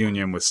Soviet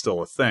Union was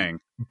still a thing.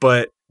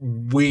 But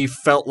we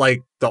felt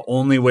like the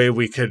only way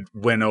we could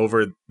win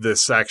over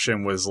this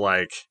section was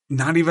like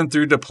not even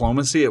through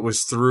diplomacy. It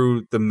was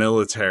through the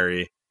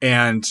military.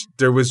 And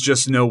there was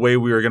just no way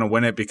we were going to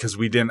win it because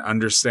we didn't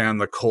understand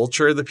the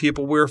culture of the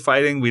people we were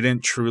fighting. We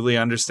didn't truly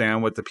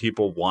understand what the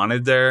people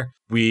wanted there.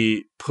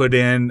 We put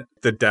in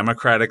the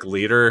democratic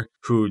leader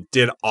who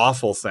did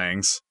awful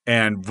things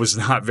and was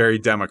not very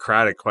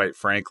democratic, quite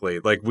frankly.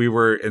 Like we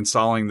were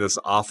installing this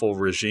awful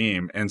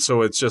regime. And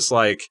so it's just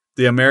like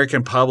the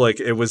American public,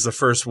 it was the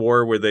first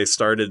war where they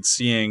started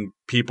seeing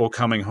people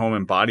coming home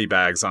in body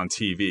bags on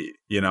TV,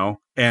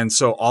 And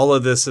so all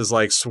of this is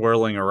like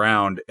swirling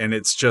around and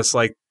it's just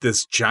like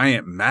this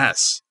giant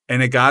mess.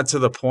 And it got to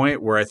the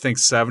point where I think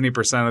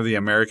 70% of the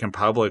American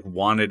public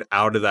wanted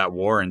out of that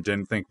war and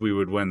didn't think we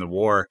would win the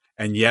war.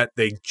 And yet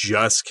they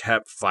just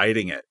kept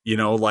fighting it. You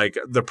know, like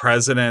the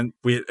president,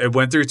 it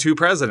went through 2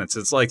 presidents.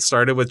 It's like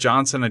started with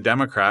Johnson, a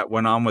Democrat,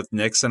 went on with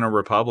Nixon, a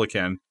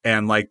Republican.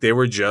 And like they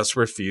were just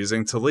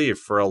refusing to leave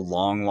for a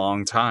long,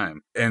 long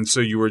time. And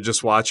so you were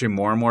just watching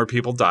more and more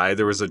people die.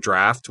 There was a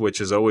draft, which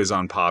is always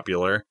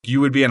unpopular.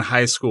 You would be in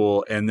high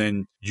school and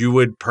then you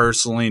would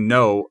personally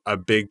know a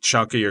big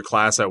chunk of your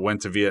class that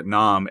went to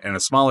Vietnam and a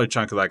smaller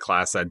chunk of that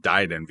class that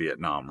died in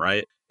Vietnam,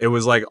 right? It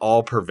was like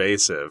all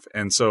pervasive.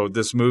 And so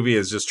this movie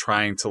is just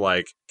trying to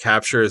like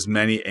capture as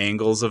many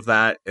angles of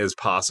that as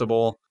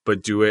possible,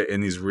 but do it in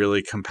these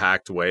really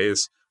compact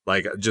ways,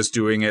 like just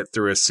doing it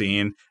through a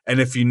scene. And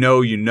if you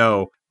know, you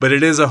know, but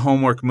it is a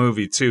homework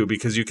movie too,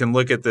 because you can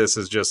look at this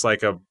as just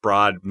like a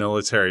broad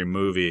military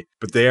movie,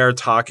 but they are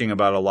talking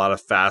about a lot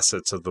of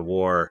facets of the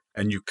war.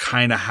 And you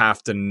kind of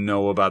have to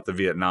know about the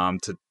Vietnam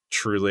to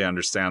truly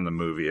understand the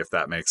movie, if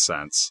that makes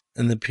sense.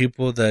 And the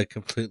people that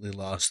completely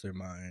lost their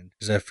mind,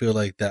 because I feel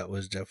like that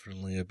was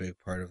definitely a big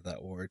part of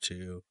that war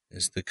too,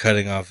 is the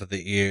cutting off of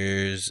the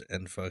ears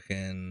and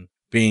fucking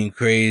being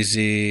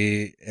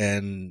crazy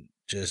and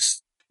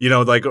just, you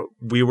know, like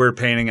we were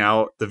painting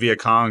out the Viet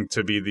Cong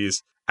to be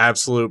these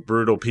absolute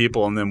brutal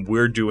people, and then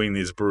we're doing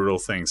these brutal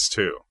things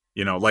too.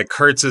 You know, like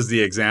Kurtz is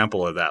the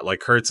example of that. Like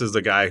Kurtz is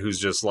the guy who's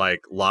just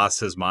like lost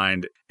his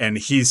mind, and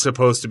he's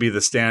supposed to be the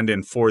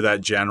stand-in for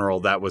that general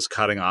that was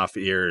cutting off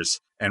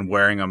ears and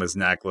wearing them as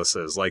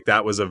necklaces. Like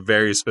that was a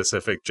very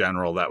specific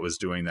general that was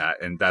doing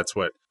that. And that's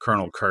what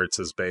Colonel Kurtz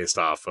is based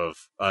off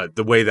of,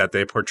 the way that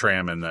they portray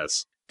him in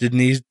this.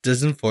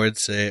 Doesn't Ford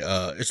say,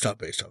 it's not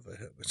based off of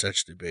him, it's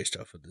actually based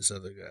off of this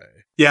other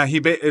guy? Yeah,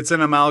 it's an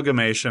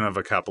amalgamation of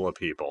a couple of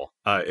people,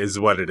 is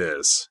what it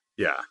is.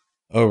 Yeah.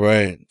 All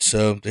right,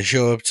 so they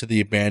show up to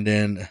the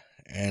abandoned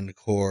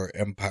Angkor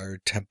Empire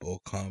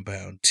Temple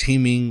compound,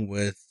 teeming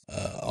with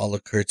all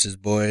of Kurtz's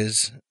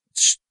boys.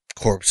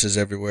 Corpses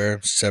everywhere,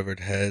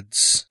 severed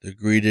heads. They're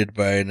greeted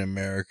by an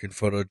American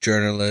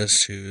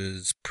photojournalist who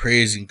is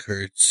praising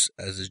Kurtz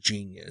as a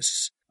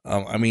genius.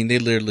 I mean, they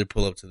literally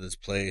pull up to this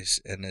place,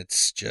 and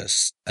it's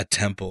just a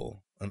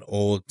temple, an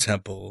old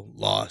temple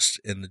lost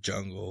in the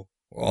jungle,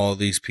 where all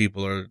these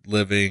people are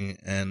living,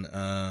 and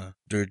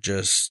they're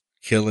just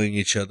killing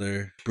each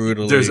other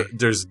brutally.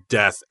 There's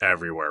death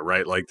everywhere,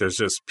 right? Like there's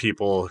just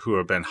people who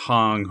have been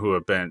hung, who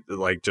have been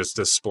like just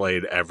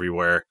displayed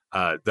everywhere,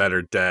 that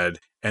are dead.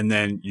 And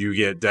then you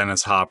get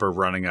Dennis Hopper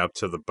running up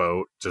to the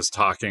boat, just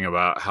talking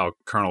about how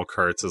Colonel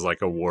Kurtz is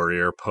like a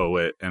warrior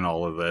poet and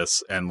all of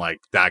this. And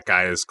like that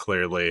guy is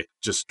clearly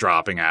just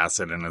dropping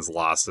acid and has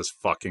lost his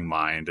fucking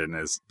mind and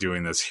is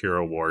doing this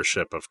hero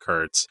worship of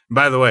Kurtz.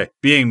 By the way,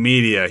 being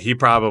media, he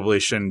probably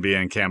shouldn't be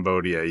in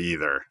Cambodia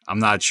either. I'm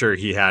not sure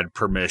he had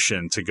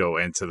permission to go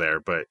into there,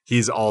 but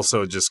he's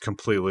also just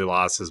completely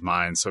lost his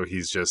mind. So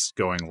he's just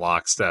going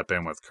lockstep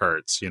in with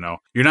Kurtz. You know,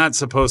 you're not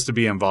supposed to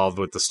be involved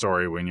with the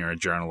story when you're a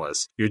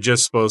journalist. You're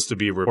just supposed to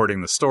be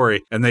reporting the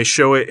story. And they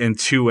show it in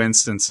 2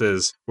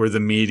 instances where the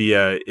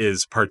media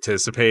is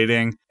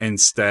participating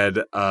instead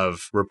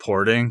of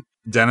reporting.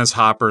 Dennis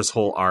Hopper's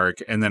whole arc.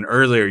 And then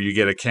earlier you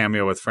get a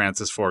cameo with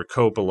Francis Ford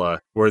Coppola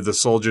where the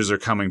soldiers are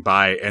coming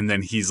by and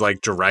then he's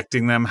like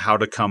directing them how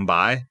to come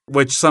by,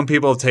 which some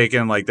people have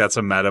taken like that's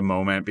a meta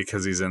moment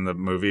because he's in the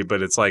movie.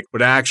 But it's like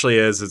what it actually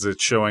is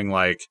it's showing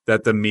like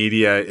that the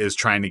media is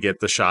trying to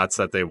get the shots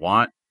that they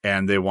want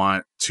and they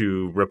want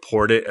to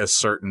report it a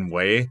certain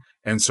way.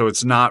 And so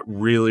it's not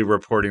really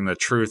reporting the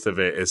truth of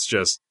it. It's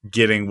just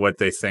getting what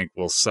they think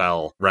will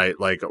sell, right?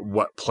 Like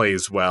what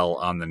plays well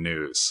on the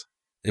news.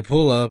 They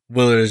pull up.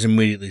 Willard is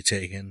immediately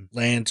taken.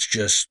 Lance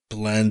just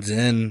blends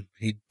in.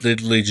 He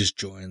literally just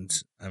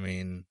joins. I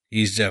mean,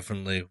 he's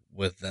definitely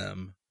with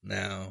them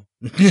now.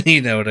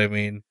 You know what I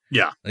mean?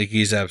 Yeah. Like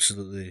he's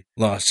absolutely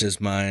lost his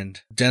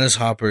mind. Dennis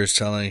Hopper is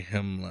telling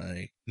him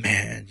like,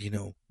 man, you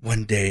know,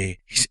 one day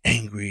he's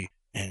angry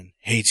and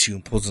hates you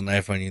and pulls a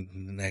knife on you,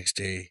 and the next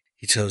day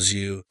he tells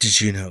you, did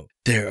you know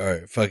there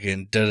are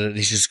fucking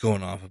he's just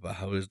going off about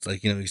how it's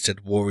like, you know, he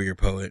said warrior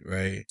poet,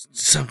 right?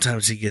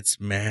 Sometimes he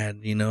gets mad,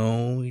 you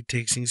know, he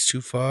takes things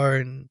too far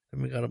and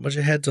we got a bunch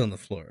of heads on the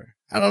floor.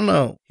 I don't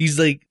know. He's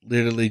like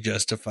literally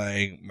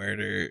justifying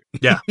murder.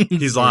 Yeah,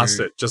 he's lost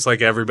it, just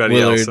like everybody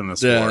Willard, else in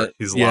this war.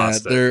 He's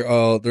lost it. They're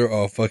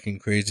all fucking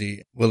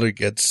crazy. Willard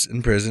gets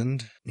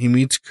imprisoned. He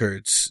meets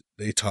Kurtz.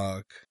 They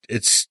talk.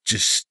 It's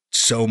just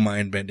so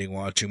mind-bending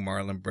watching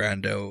Marlon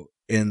Brando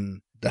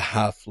in the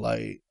half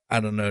light. I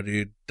don't know,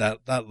 dude.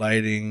 That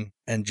lighting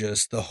and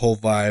just the whole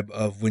vibe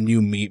of when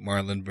you meet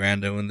Marlon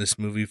Brando in this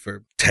movie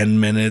for 10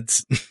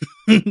 minutes.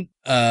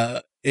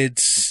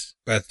 It's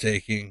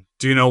breathtaking.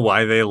 Do you know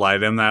why they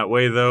light him that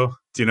way, though?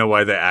 Do you know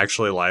why they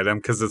actually light him?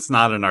 Because it's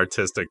not an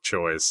artistic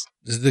choice.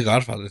 This is the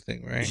Godfather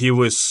thing, right? He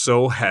was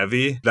so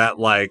heavy that,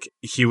 like,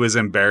 he was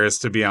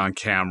embarrassed to be on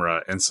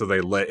camera, and so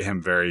they lit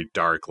him very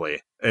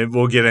darkly. And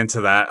we'll get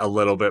into that a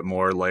little bit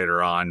more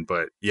later on.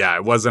 But yeah,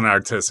 it wasn't an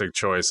artistic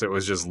choice. It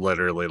was just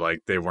literally like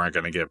they weren't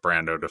going to get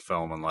Brando to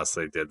film unless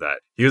they did that.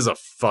 He was a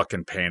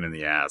fucking pain in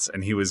the ass,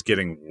 and he was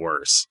getting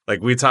worse.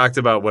 Like, we talked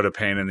about what a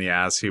pain in the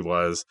ass he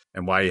was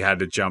and why he had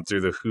to jump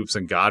through the hoops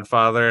in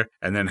Godfather,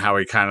 and then how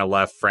he kind of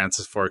left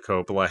Francis Ford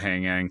Coppola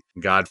hanging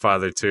in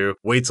Godfather 2.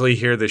 Wait till you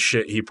hear the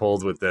shit he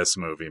pulled with this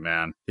movie,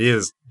 man. He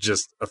is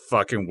just a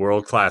fucking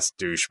world-class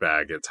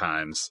douchebag at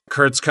times.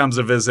 Kurtz comes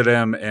to visit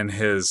him in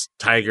his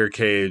tiger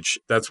cage.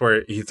 That's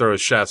where he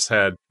throws Chef's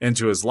head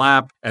into his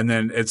lap. And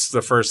then it's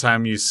the first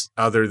time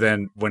other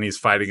than when he's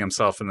fighting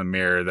himself in the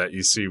mirror, that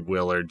you see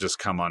Willard just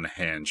come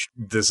unhinged.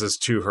 This is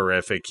too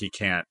horrific. He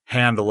can't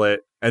handle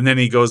it. And then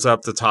he goes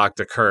up to talk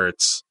to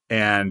Kurtz,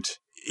 and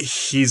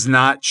he's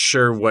not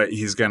sure what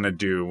he's going to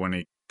do when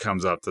he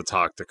comes up to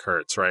talk to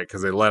Kurtz, right?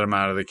 Because they let him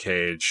out of the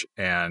cage.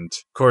 And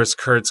of course,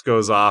 Kurtz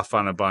goes off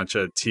on a bunch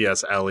of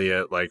T.S.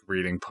 Eliot, like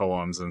reading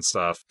poems and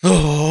stuff.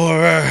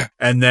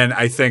 And then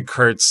I think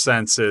Kurtz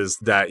senses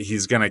that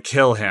he's going to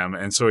kill him.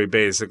 And so he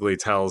basically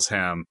tells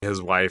him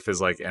his wife is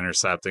like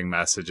intercepting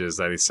messages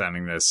that he's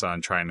sending to his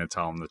son, trying to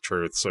tell him the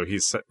truth. So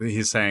he's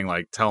saying,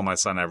 like, tell my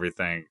son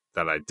everything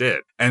that I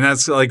did. And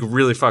that's like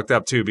really fucked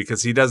up too,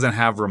 because he doesn't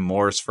have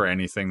remorse for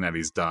anything that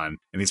he's done.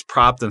 And he's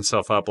propped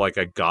himself up like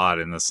a god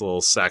in this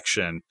little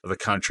section of the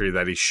country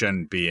that he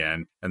shouldn't be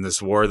in, and this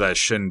war that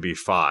shouldn't be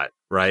fought,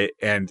 right?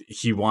 And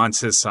he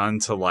wants his son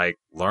to like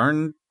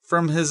learn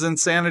from his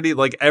insanity.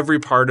 Like, every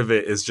part of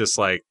it is just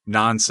like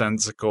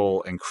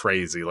nonsensical and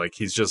crazy. Like,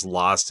 he's just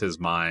lost his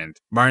mind.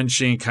 Martin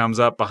Sheen comes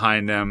up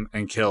behind him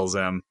and kills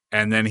him.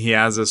 And then he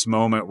has this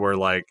moment where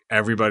like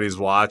everybody's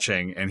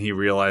watching, and he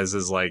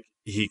realizes like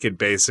he could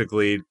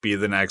basically be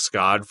the next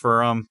god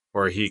for him,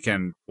 or he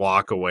can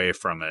walk away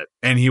from it.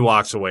 And he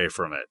walks away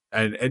from it.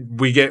 And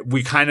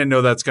we kind of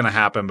know that's going to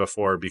happen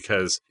before,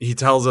 because he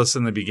tells us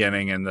in the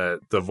beginning in the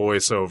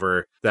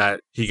voiceover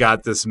that he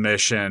got this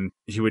mission.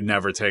 He would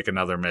never take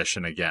another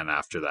mission again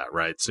after that,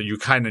 right? So you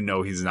kind of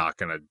know he's not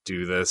going to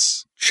do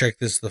this. Check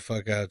this the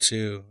fuck out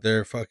too.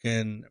 They're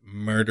fucking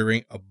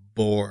murdering a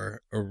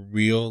boar, a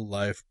real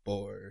life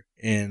boar,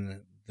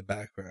 in the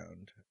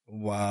background.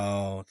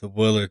 Wow, the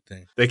Willard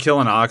thing. They kill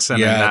an oxen,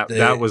 and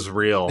that was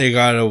real. They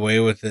got away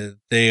with it.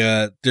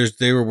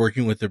 They were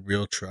working with a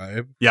real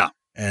tribe. Yeah.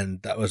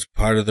 And that was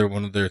part of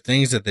one of their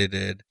things that they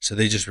did. So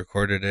they just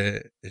recorded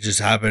it. It just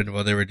happened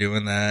while they were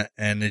doing that,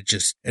 and it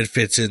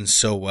fits in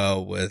so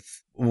well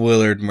with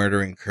Willard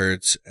murdering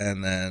Kurtz,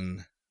 and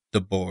then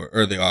the boar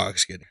or the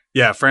ox getting.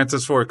 Yeah,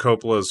 Francis Ford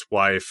Coppola's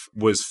wife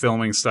was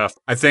filming stuff.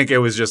 I think it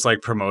was just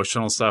like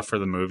promotional stuff for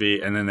the movie,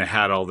 and then they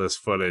had all this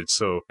footage.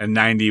 So in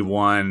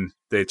 91,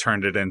 they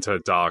turned it into a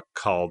doc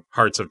called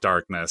Hearts of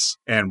Darkness.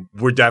 And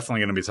we're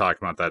definitely going to be talking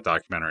about that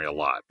documentary a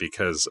lot,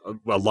 because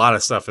a lot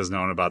of stuff is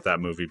known about that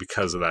movie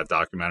because of that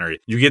documentary.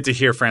 You get to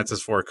hear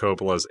Francis Ford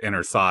Coppola's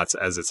inner thoughts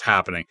as it's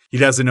happening. He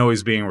doesn't know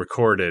he's being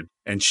recorded,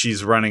 and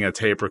she's running a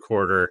tape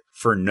recorder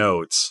for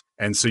notes.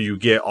 And so you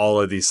get all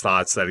of these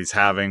thoughts that he's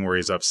having, where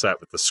he's upset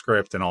with the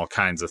script and all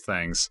kinds of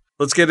things.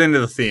 Let's get into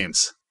the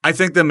themes. I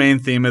think the main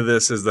theme of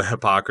this is the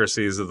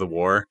hypocrisies of the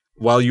war.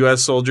 While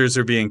U.S. soldiers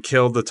are being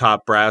killed, the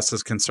top brass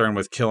is concerned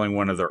with killing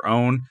one of their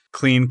own.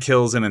 Clean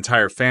kills an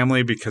entire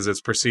family because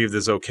it's perceived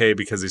as okay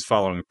because he's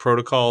following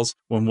protocols.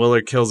 When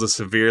Willard kills a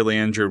severely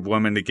injured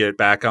woman to get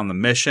back on the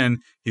mission,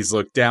 he's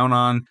looked down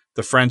on.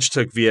 The French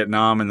took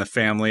Vietnam, and the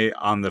family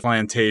on the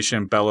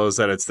plantation bellows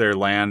that it's their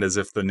land as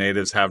if the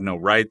natives have no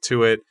right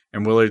to it.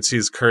 And Willard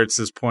sees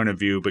Kurtz's point of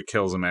view but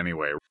kills him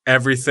anyway.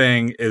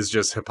 Everything is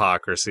just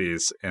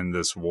hypocrisies in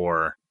this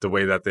war, the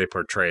way that they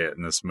portray it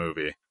in this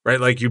movie. Right?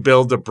 Like, you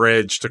build a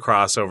bridge to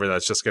cross over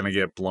that's just going to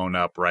get blown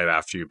up right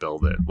after you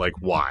build it. Like,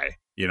 why?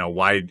 You know,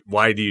 why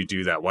do you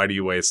do that? Why do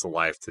you waste a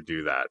life to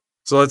do that?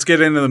 So let's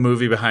get into the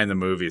movie behind the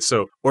movie.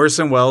 So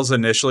Orson Welles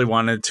initially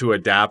wanted to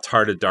adapt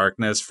Heart of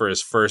Darkness for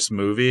his first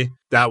movie.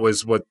 That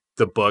was what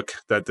the book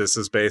that this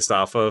is based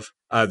off of.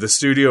 The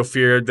studio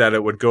feared that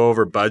it would go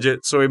over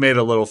budget, so he made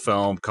a little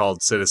film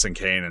called Citizen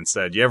Kane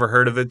instead. You ever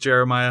heard of it,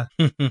 Jeremiah?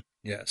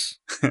 Yes.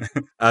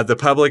 The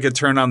public had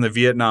turned on the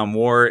Vietnam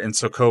War, and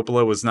so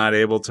Coppola was not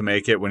able to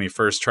make it when he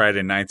first tried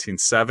in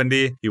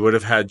 1970. He would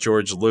have had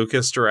George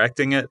Lucas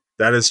directing it.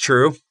 That is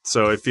true.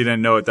 So if you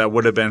didn't know it, that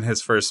would have been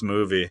his first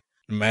movie.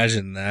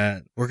 Imagine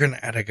that. We're going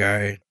to add a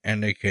guy,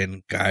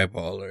 Anakin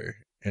Guyballer,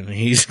 and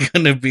he's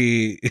going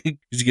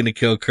to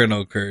kill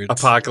Colonel Kurtz.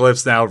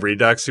 Apocalypse Now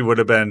Redux, he would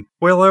have been,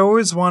 well, I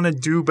always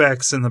wanted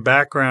Dubeks in the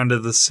background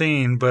of the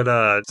scene, but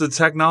the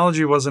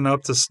technology wasn't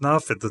up to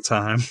snuff at the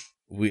time.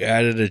 We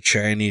added a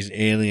Chinese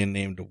alien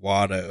named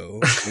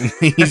Watto.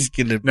 He's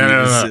going to be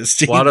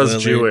assisting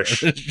Watto's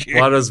Jewish.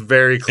 Watto's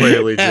very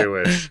clearly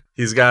Jewish.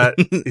 He's got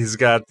the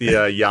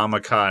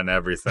yarmulke and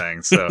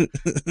everything. So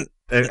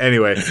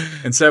Anyway,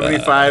 in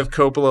 75,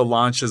 Coppola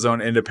launched his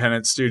own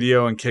independent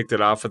studio and kicked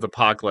it off with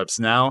Apocalypse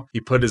Now.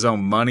 He put his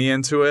own money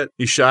into it.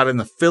 He shot in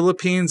the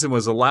Philippines and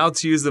was allowed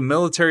to use the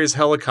military's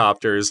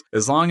helicopters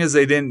as long as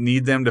they didn't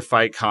need them to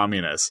fight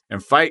communists.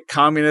 And fight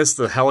communists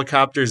the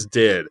helicopters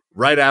did.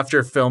 Right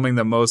after filming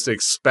the most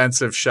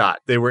expensive shot.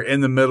 They were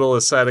in the middle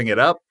of setting it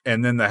up,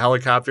 and then the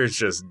helicopters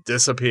just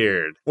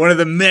disappeared. One of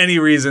the many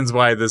reasons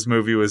why this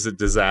movie was a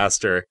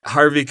disaster.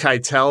 Harvey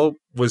Keitel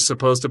was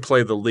supposed to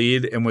play the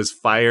lead and was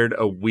fired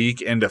a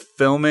week into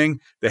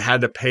filming. They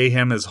had to pay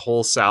him his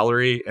whole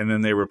salary, and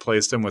then they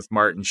replaced him with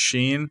Martin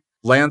Sheen.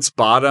 Lance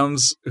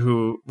Bottoms,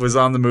 who was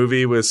on the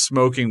movie, was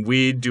smoking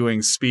weed,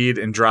 doing speed,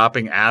 and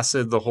dropping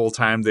acid the whole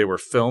time they were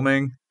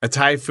filming. A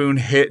typhoon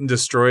hit and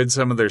destroyed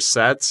some of their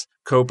sets.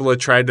 Coppola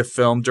tried to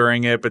film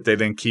during it, but they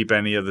didn't keep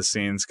any of the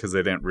scenes because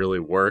they didn't really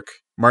work.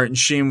 Martin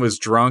Sheen was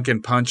drunk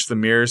and punched the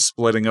mirror,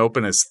 splitting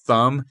open his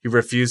thumb. He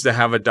refused to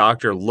have a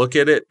doctor look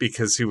at it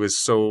because he was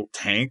so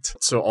tanked.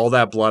 So all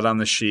that blood on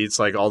the sheets,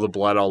 like all the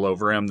blood all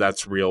over him,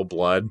 that's real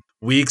blood.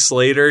 Weeks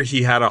later,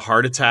 he had a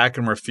heart attack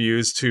and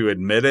refused to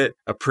admit it.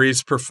 A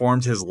priest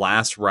performed his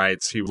last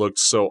rites. He looked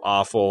so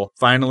awful.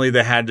 Finally,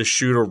 they had to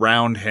shoot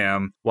around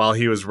him while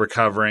he was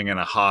recovering in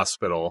a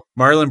hospital.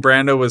 Marlon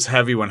Brando was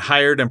heavy when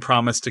hired and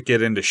promised to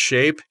get into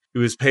shape. He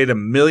was paid $1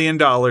 million,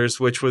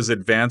 which was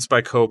advanced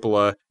by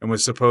Coppola, and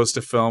was supposed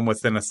to film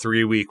within a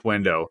 3-week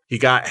window. He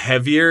got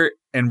heavier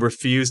and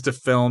refused to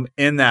film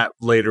in that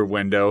later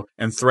window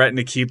and threatened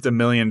to keep the $1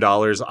 million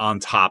on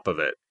top of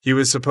it. He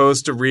was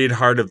supposed to read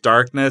Heart of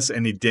Darkness,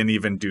 and he didn't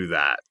even do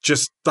that.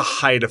 Just the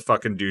height of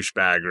fucking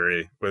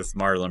douchebaggery with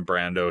Marlon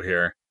Brando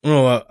here.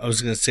 Well, I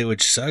was going to say,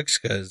 which sucks,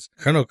 because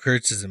Colonel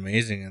Kurtz is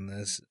amazing in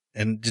this.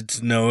 And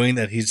just knowing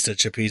that he's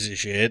such a piece of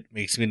shit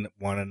makes me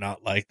want to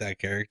not like that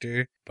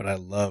character. But I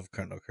love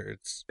Colonel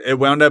Kurtz. It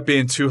wound up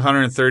being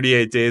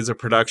 238 days of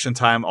production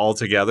time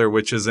altogether,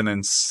 which is an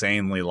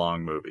insanely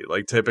long movie.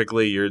 Like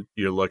typically you're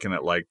looking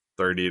at like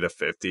 30 to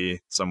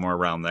 50, somewhere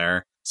around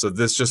there. So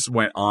this just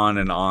went on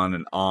and on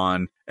and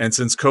on. And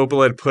since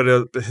Coppola had put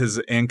up his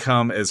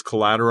income as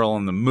collateral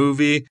in the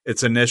movie,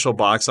 its initial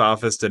box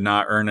office did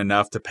not earn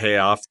enough to pay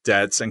off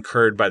debts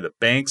incurred by the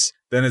banks.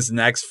 Then his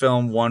next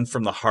film, One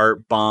from the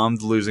Heart,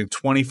 bombed, losing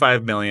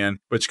 $25 million,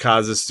 which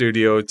caused the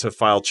studio to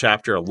file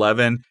Chapter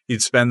 11.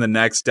 He'd spend the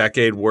next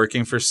decade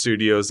working for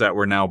studios that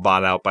were now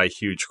bought out by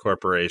huge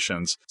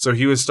corporations. So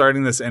he was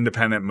starting this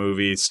independent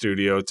movie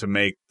studio to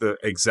make the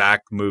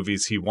exact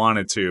movies he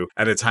wanted to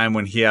at a time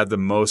when he had the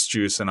most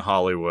juice in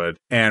Hollywood.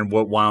 And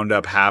what wound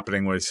up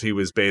happening was he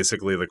was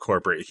basically the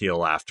corporate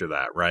heel after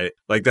that, right?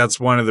 Like that's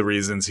one of the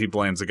reasons he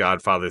blames The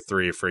Godfather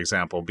 3, for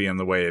example, being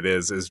the way it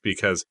is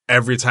because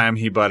every time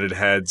he butted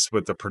heads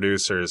with the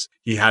producers,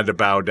 he had to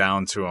bow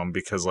down to them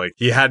because like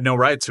he had no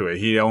right to it.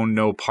 He owned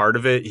no part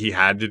of it. He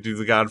had to do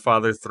The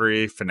Godfather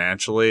 3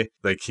 financially.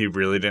 Like he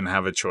really didn't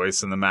have a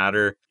choice in the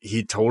matter.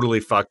 He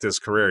totally fucked his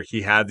career.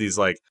 He had these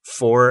like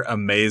 4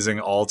 amazing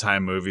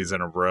all-time movies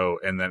in a row,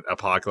 and then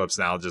Apocalypse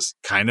Now just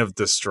kind of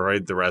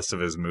destroyed the rest of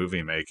his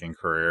movie making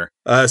career.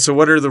 So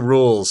what are the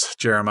rules,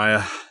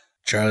 Jeremiah?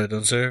 Charlie,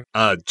 don't serve.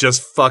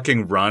 Just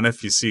fucking run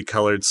if you see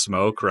colored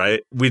smoke,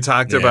 right? We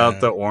talked about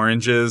the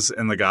oranges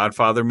in the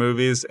Godfather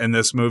movies. In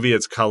this movie,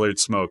 it's colored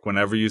smoke.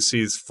 Whenever you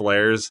see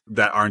flares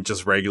that aren't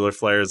just regular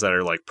flares that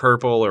are like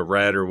purple or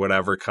red or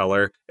whatever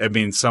color, it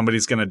means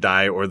somebody's going to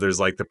die or there's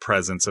like the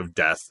presence of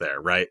death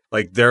there, right?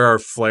 Like there are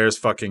flares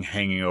fucking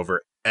hanging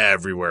over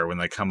everywhere when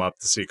they come up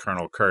to see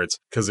Colonel Kurtz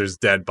because there's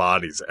dead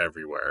bodies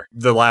everywhere.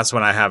 The last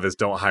one I have is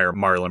don't hire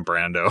Marlon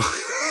Brando.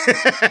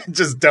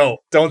 Just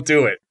don't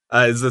do it.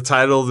 Is the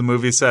title of the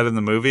movie set in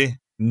the movie?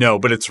 No,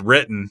 but it's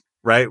written,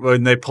 right?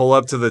 When they pull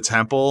up to the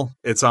temple,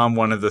 it's on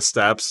one of the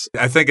steps.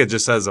 I think it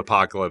just says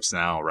Apocalypse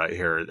Now right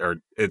here, or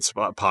it's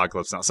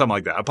Apocalypse Now, something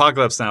like that.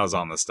 Apocalypse Now is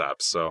on the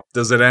steps. So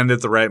does it end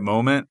at the right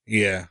moment?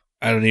 Yeah.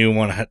 I don't even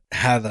want to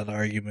have that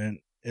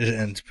argument. It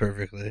ends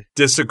perfectly.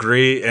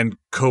 Disagree, and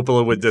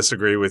Coppola would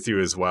disagree with you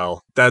as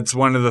well. That's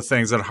one of the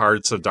things in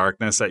Hearts of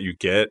Darkness that you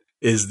get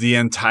is the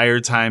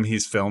entire time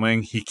he's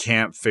filming, he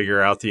can't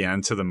figure out the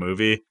end to the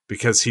movie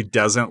because he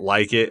doesn't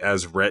like it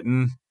as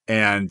written.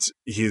 And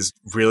he's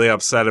really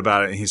upset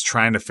about it, and he's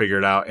trying to figure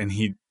it out, and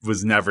he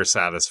was never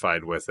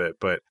satisfied with it.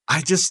 But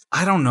I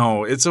don't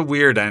know. It's a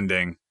weird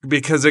ending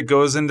because it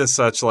goes into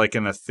such like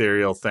an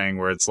ethereal thing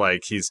where it's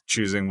like he's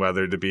choosing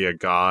whether to be a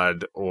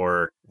god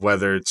or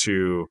whether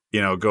to,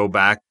 go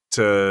back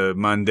to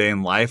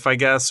mundane life, I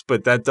guess.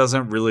 But that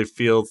doesn't really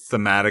feel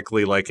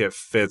thematically like it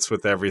fits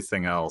with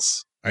everything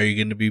else. Are you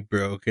going to be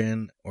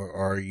broken, or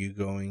are you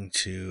going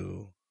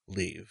to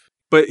leave?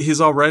 But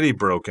he's already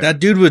broken. That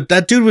dude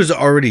was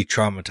already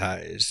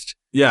traumatized.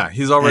 Yeah,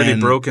 he's already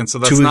broken, so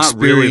that's not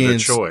really the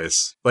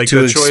choice. Like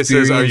the choice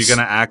is, are you going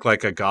to act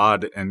like a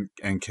god and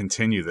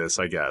continue this,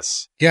 I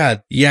guess.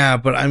 Yeah,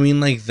 but I mean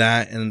like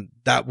that, and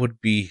that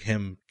would be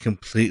him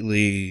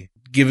completely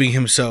giving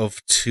himself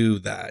to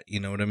that, you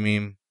know what I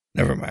mean?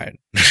 Never mind.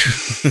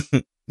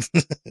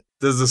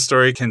 Does the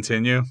story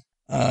continue?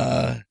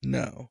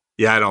 No.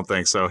 Yeah, I don't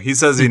think so. He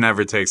says he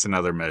never takes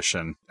another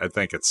mission. I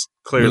think it's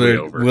clearly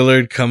over.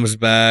 Willard comes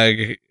back,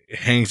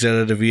 hangs out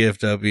at a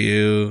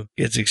VFW,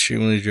 gets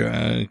extremely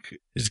drunk.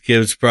 His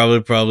kids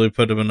probably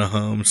put him in a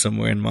home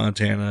somewhere in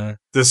Montana.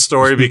 This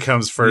story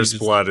becomes First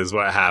Blood is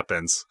what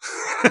happens.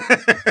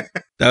 That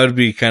would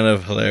be kind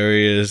of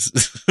hilarious,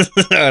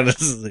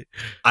 honestly.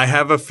 I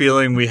have a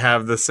feeling we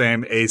have the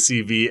same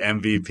ACV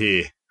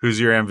MVP. Who's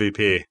your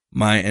MVP?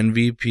 My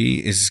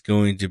MVP is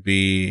going to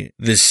be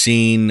the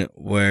scene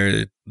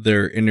where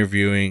they're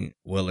interviewing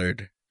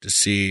Willard to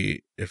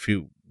see if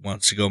he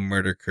wants to go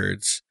murder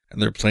Kurtz,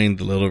 and they're playing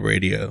the little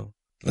radio,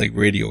 like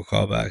radio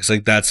callbacks.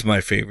 Like, that's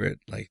my favorite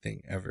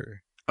thing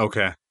ever.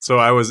 Okay, so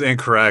I was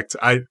incorrect.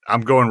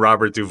 I'm going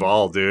Robert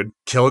Duvall, dude.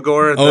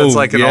 Kilgore, that's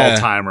like an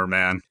all-timer,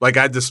 man. Like,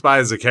 I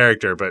despise the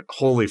character, but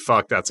holy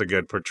fuck, that's a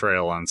good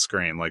portrayal on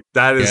screen. Like,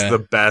 that is the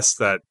best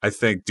that I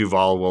think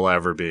Duvall will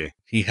ever be.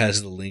 He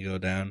has the lingo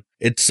down.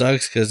 It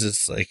sucks because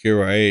it's like, you're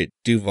right,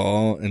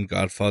 Duvall and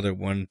Godfather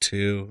 1,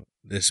 2,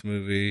 this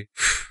movie,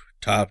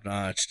 top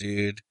notch,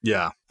 dude.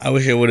 Yeah. I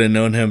wish I would have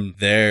known him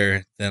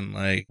there than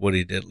like what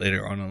he did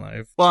later on in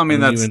life. Well, I mean,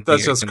 that's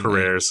just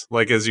careers.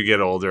 Like, as you get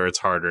older, it's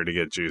harder to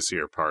get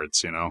juicier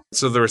parts, you know?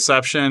 So the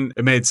reception,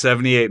 it made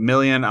 $78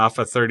 million off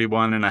a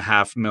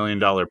 $31.5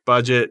 million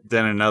budget,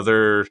 then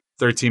another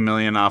 $13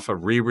 million off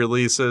of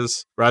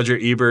re-releases. Roger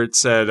Ebert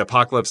said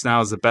Apocalypse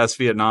Now is the best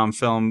Vietnam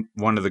film,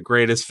 one of the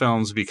greatest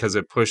films because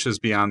it pushes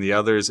beyond the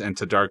others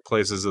into dark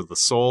places of the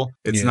soul.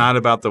 It's not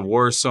about the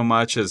war so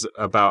much as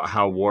about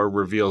how war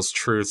reveals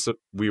truths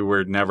we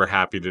were never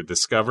happy to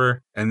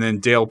discover. And then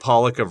Dale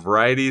Pollock of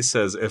Variety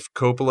says, if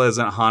Coppola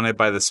isn't haunted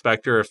by the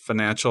specter of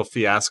financial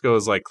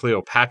fiascos like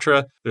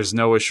Cleopatra, there's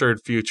no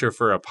assured future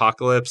for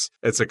Apocalypse.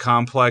 It's a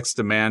complex,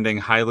 demanding,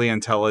 highly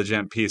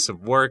intelligent piece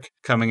of work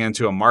coming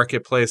into a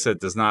marketplace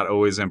that does not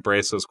always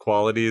embrace those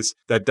qualities.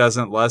 That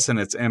doesn't lessen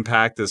its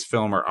impact as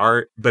film or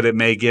art, but it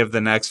may give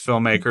the next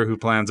filmmaker who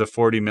plans a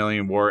 40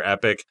 million war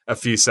epic a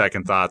few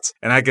second thoughts.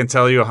 And I can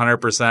tell you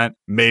 100%,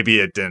 maybe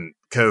it didn't.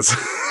 Because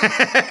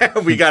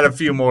we got a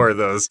few more of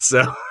those.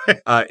 So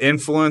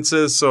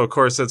influences. So, of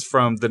course, it's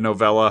from the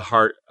novella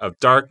Heart of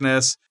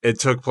Darkness. It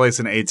took place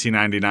in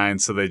 1899,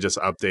 so they just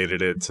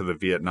updated it to the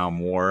Vietnam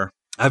War.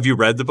 Have you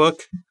read the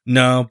book?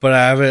 No, but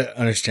I have an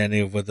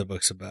understanding of what the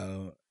book's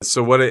about.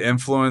 So what it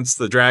influenced,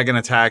 the dragon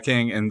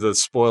attacking and the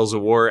Spoils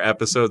of War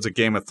episodes of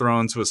Game of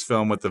Thrones was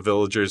filmed with the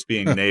villagers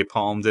being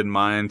napalmed in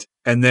mind.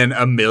 And then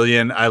a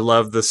million, I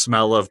love the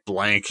smell of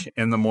blank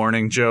in the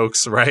morning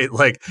jokes, right?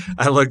 Like,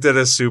 I looked at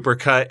a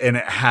supercut and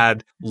it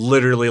had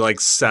literally like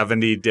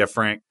 70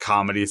 different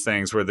comedy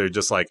things where they're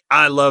just like,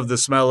 I love the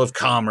smell of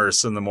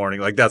commerce in the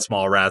morning. Like, that's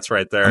Mallrats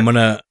right there. I'm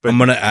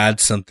gonna add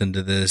something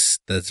to this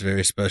that's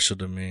very special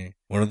to me.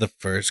 One of the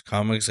first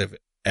comics I've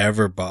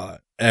ever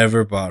bought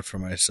for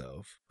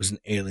myself was an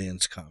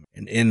Aliens comic.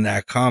 And in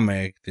that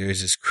comic,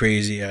 there's this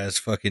crazy ass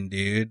fucking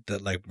dude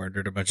that like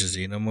murdered a bunch of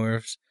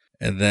xenomorphs.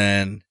 And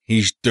then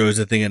he throws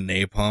a thing of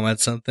napalm at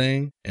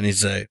something. And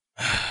he's like,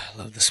 I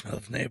love the smell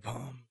of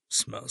napalm.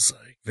 Smells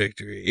like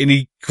victory. And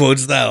he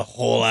quotes that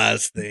whole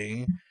ass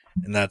thing.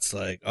 And that's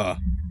like, oh,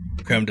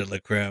 creme de la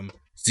creme.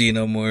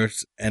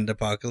 Xenomorphs and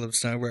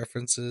Apocalypse Now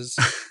references.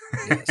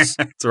 Yes.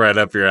 It's right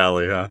up your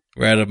alley, huh?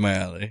 Right up my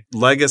alley.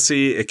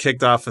 Legacy, it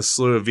kicked off a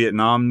slew of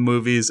Vietnam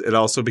movies. It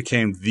also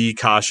became the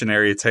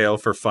cautionary tale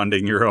for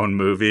funding your own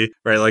movie,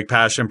 right? Like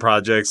passion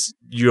projects,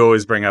 you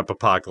always bring up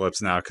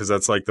Apocalypse Now because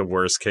that's like the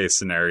worst case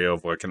scenario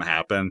of what can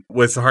happen.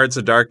 With Hearts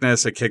of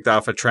Darkness, it kicked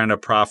off a trend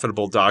of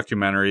profitable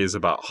documentaries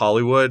about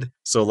Hollywood.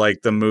 So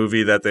like the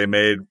movie that they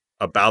made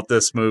about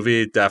this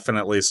movie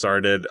definitely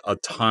started a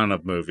ton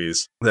of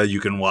movies that you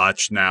can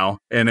watch now.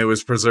 And it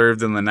was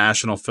preserved in the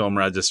National Film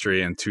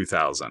Registry in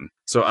 2000.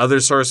 So other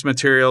source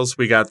materials,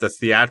 we got the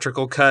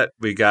theatrical cut,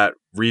 we got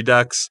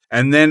Redux.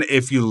 And then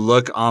if you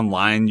look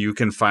online, you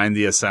can find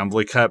the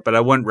assembly cut, but I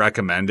wouldn't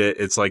recommend it.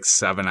 It's like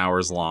 7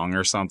 hours long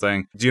or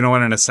something. Do you know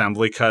what an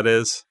assembly cut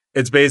is?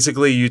 It's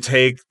basically you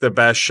take the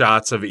best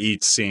shots of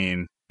each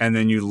scene and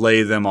then you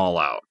lay them all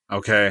out.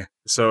 Okay.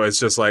 So it's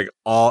just like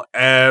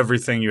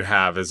everything you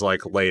have is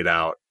like laid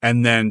out.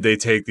 And then they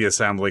take the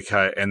assembly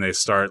cut and they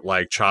start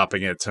like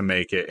chopping it to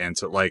make it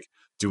into like,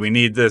 do we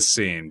need this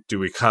scene? Do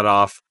we cut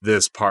off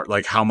this part?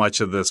 Like, how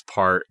much of this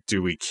part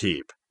do we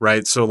keep?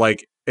 Right. So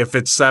like if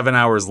it's 7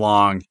 hours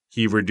long,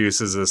 he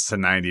reduces this to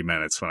 90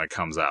 minutes when it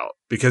comes out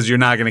because you're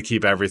not going to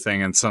keep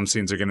everything. And some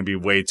scenes are going to be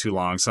way too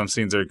long. Some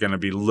scenes are going to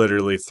be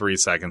literally 3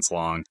 seconds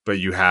long, but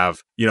you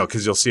have, you know,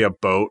 because you'll see a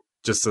boat.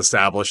 Just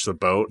establish the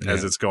boat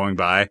as it's going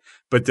by.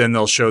 But then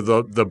they'll show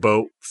the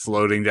boat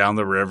floating down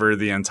the river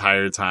the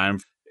entire time.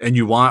 And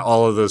you want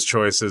all of those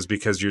choices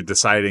because you're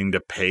deciding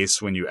to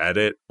pace when you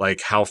edit.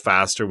 Like, how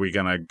fast are we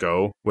going to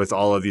go with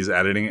all of these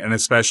editing? And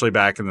especially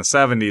back in the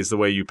 70s, the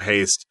way you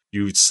paced,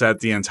 you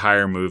set the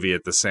entire movie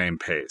at the same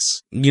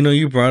pace. You know,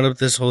 you brought up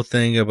this whole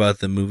thing about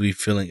the movie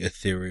feeling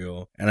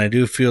ethereal. And I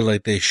do feel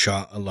like they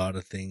shot a lot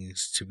of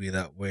things to be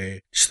that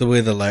way. Just the way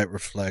the light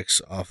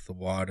reflects off the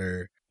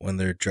water when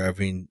they're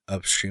driving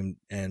upstream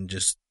and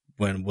just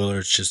when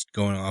Willard's just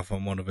going off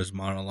on one of his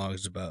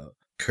monologues about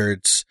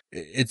Kurtz.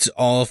 It's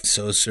all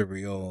so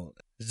surreal.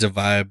 It's a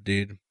vibe,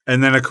 dude.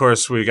 And then, of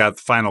course, we got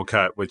the final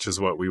cut, which is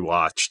what we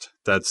watched.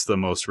 That's the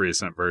most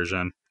recent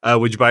version.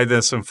 Would you buy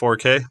this in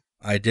 4K?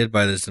 I did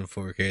buy this in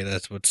 4K.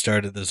 That's what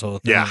started this whole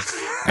thing. Yeah.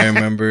 I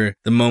remember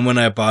the moment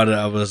I bought it,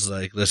 I was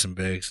like, listen,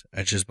 Biggs,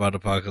 I just bought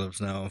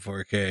Apocalypse Now in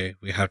 4K.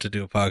 We have to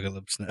do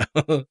Apocalypse Now.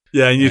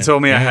 Yeah, and you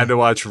told me I had to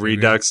watch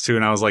Redux too,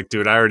 and I was like,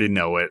 dude, I already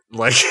know it.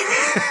 Like,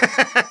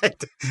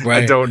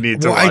 I don't need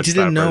to watch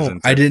that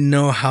version too. I didn't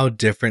know how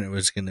different it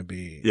was going to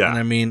be. Yeah. And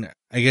I mean,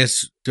 I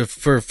guess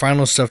for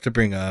final stuff to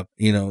bring up,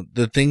 you know,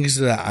 the things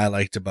that I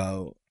liked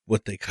about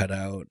what they cut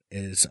out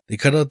is they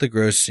cut out the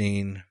gross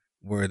scene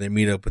where they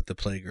meet up with the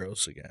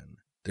Playgirls again.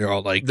 They're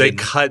all like... They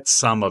cut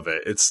some of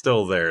it. It's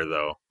still there,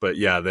 though. But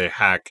yeah, they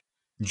hack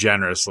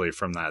generously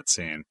from that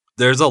scene.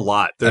 There's a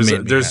lot.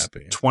 There's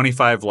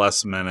 25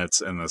 less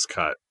minutes in this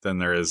cut than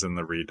there is in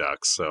the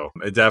Redux. So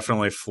it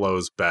definitely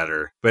flows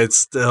better. But it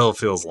still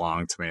feels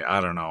long to me.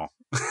 I don't know.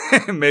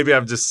 Maybe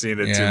I've just seen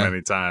it too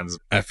many times.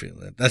 I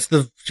feel it. That's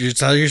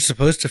how you're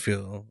supposed to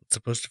feel. It's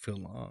supposed to feel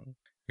long.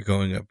 You're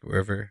going up a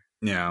river.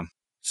 Yeah.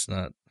 It's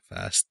not a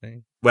fast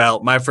thing.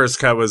 Well, my first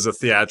cut was a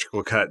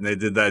theatrical cut, and they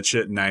did that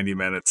shit in 90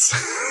 minutes.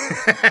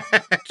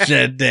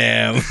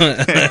 Damn.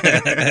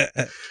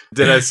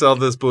 Did I sell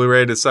this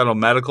Blu-ray to settle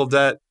medical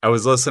debt? I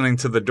was listening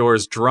to The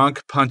Doors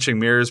drunk, punching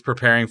mirrors,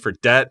 preparing for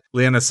debt.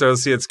 Lee and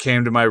Associates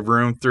came to my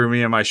room, threw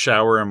me in my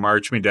shower, and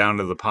marched me down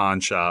to the pawn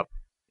shop.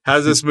 How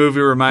does this movie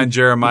remind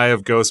Jeremiah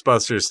of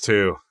Ghostbusters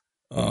 2?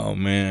 Oh,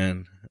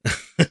 man.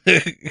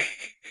 I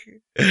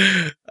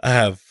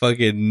have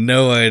fucking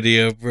no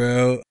idea,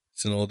 bro.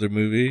 It's an older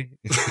movie.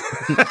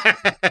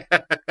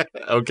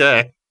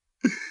 Okay.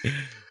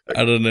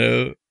 I don't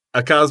know.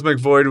 A Cosmic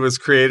Void was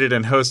created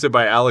and hosted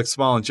by Alex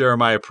Small and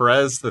Jeremiah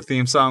Perez. The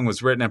theme song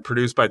was written and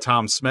produced by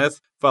Tom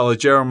Smith. Follow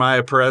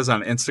Jeremiah Perez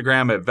on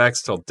Instagram at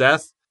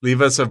VexTillDeath.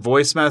 Leave us a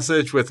voice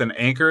message with an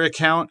Anchor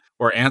account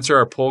or answer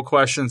our poll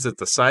questions at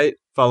the site.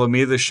 Follow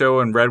me, the show,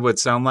 and Redwood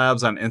Sound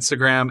Labs on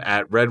Instagram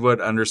at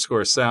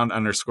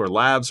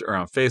Redwood_Sound_Labs or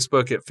on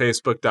Facebook at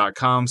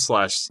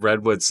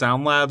Facebook.com/Redwood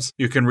Sound Labs.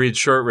 You can read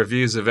short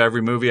reviews of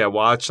every movie I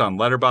watched on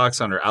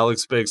Letterboxd under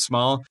Alex Big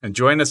Small. And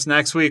join us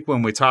next week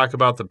when we talk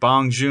about the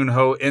Bong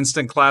Joon-ho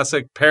instant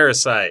classic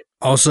Parasite.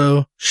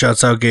 Also,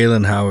 shouts out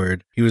Galen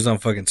Howard. He was on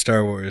fucking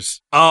Star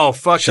Wars. Oh,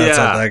 fuck shouts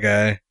out that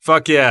guy.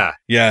 Fuck yeah.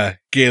 Yeah,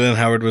 Galen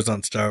Howard was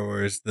on Star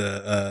Wars,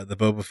 the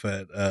Boba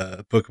Fett,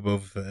 Book of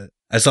Boba Fett.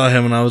 I saw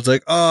him and I was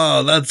like,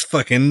 oh, that's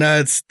fucking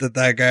nuts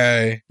that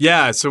guy.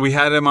 Yeah, so we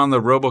had him on the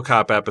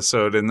RoboCop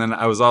episode, and then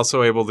I was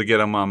also able to get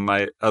him on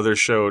my other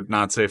show,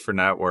 Not Safe for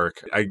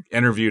Network. I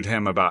interviewed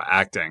him about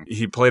acting.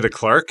 He played a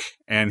clerk,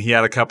 and he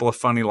had a couple of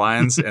funny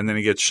lines, and then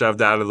he gets shoved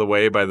out of the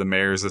way by the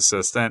mayor's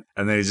assistant,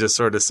 and then he's just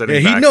sort of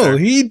sitting back there.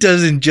 He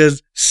doesn't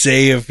just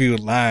say a few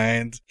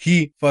lines.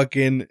 He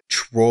fucking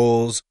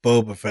trolls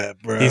Boba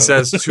Fett, bro. He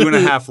says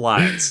 2.5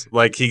 lines.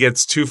 Like, he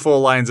gets 2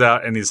 full lines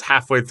out, and he's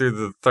halfway through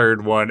the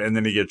third one, and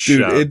then he gets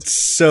shoved. It's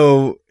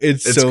so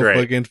great.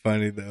 fucking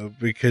funny, though,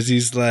 because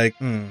he's like,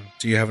 do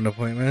you have an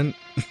appointment?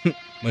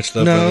 Much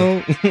love,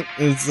 no.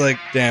 It's like,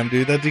 damn,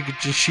 dude, that dude could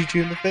just shoot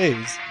you in the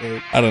face.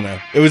 Like, I don't know.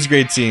 It was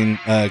great seeing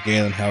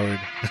Galen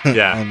Howard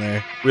on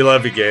there. We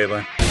love you,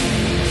 Galen.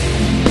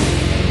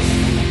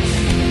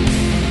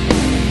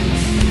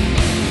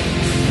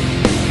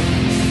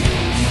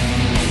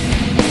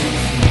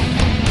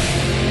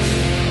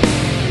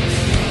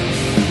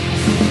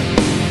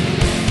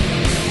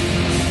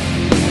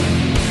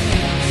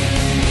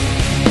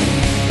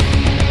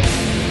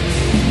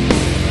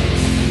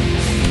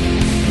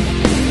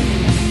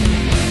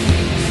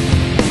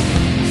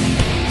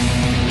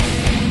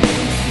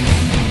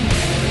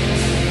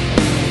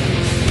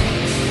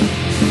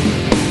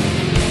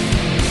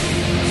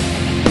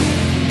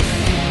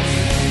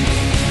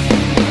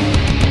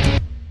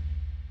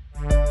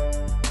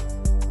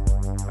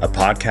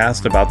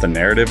 Podcast about the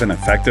narrative and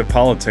effective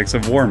politics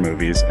of war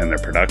movies and their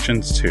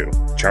productions too.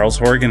 Charles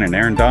Horgan and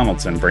Aaron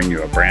Donaldson bring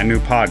you a brand new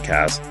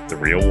podcast, The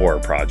Real War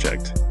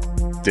Project.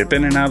 Dip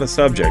in and out of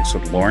subjects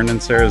with Lauren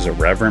and Sarah's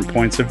irreverent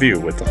points of view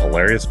with the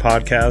hilarious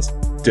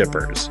podcast,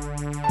 Dippers.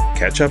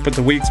 Catch up with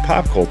the week's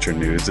pop culture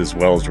news as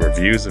well as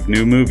reviews of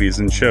new movies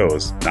and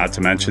shows, not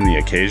to mention the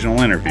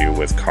occasional interview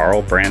with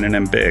Carl, Brandon,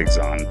 and Biggs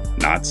on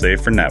Not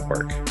Safe for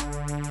Network.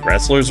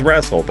 Wrestlers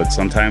wrestle, but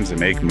sometimes they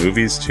make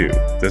movies too.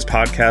 This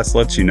podcast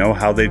lets you know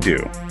how they do.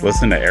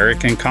 Listen to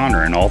Eric and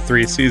Connor in all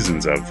 3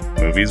 seasons of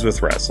Movies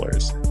with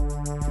Wrestlers.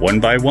 One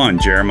by one,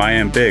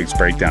 Jeremiah and Biggs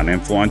break down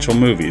influential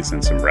movies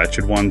and some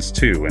wretched ones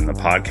too in the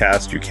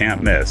podcast you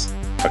can't miss,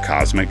 A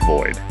Cosmic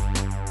Void.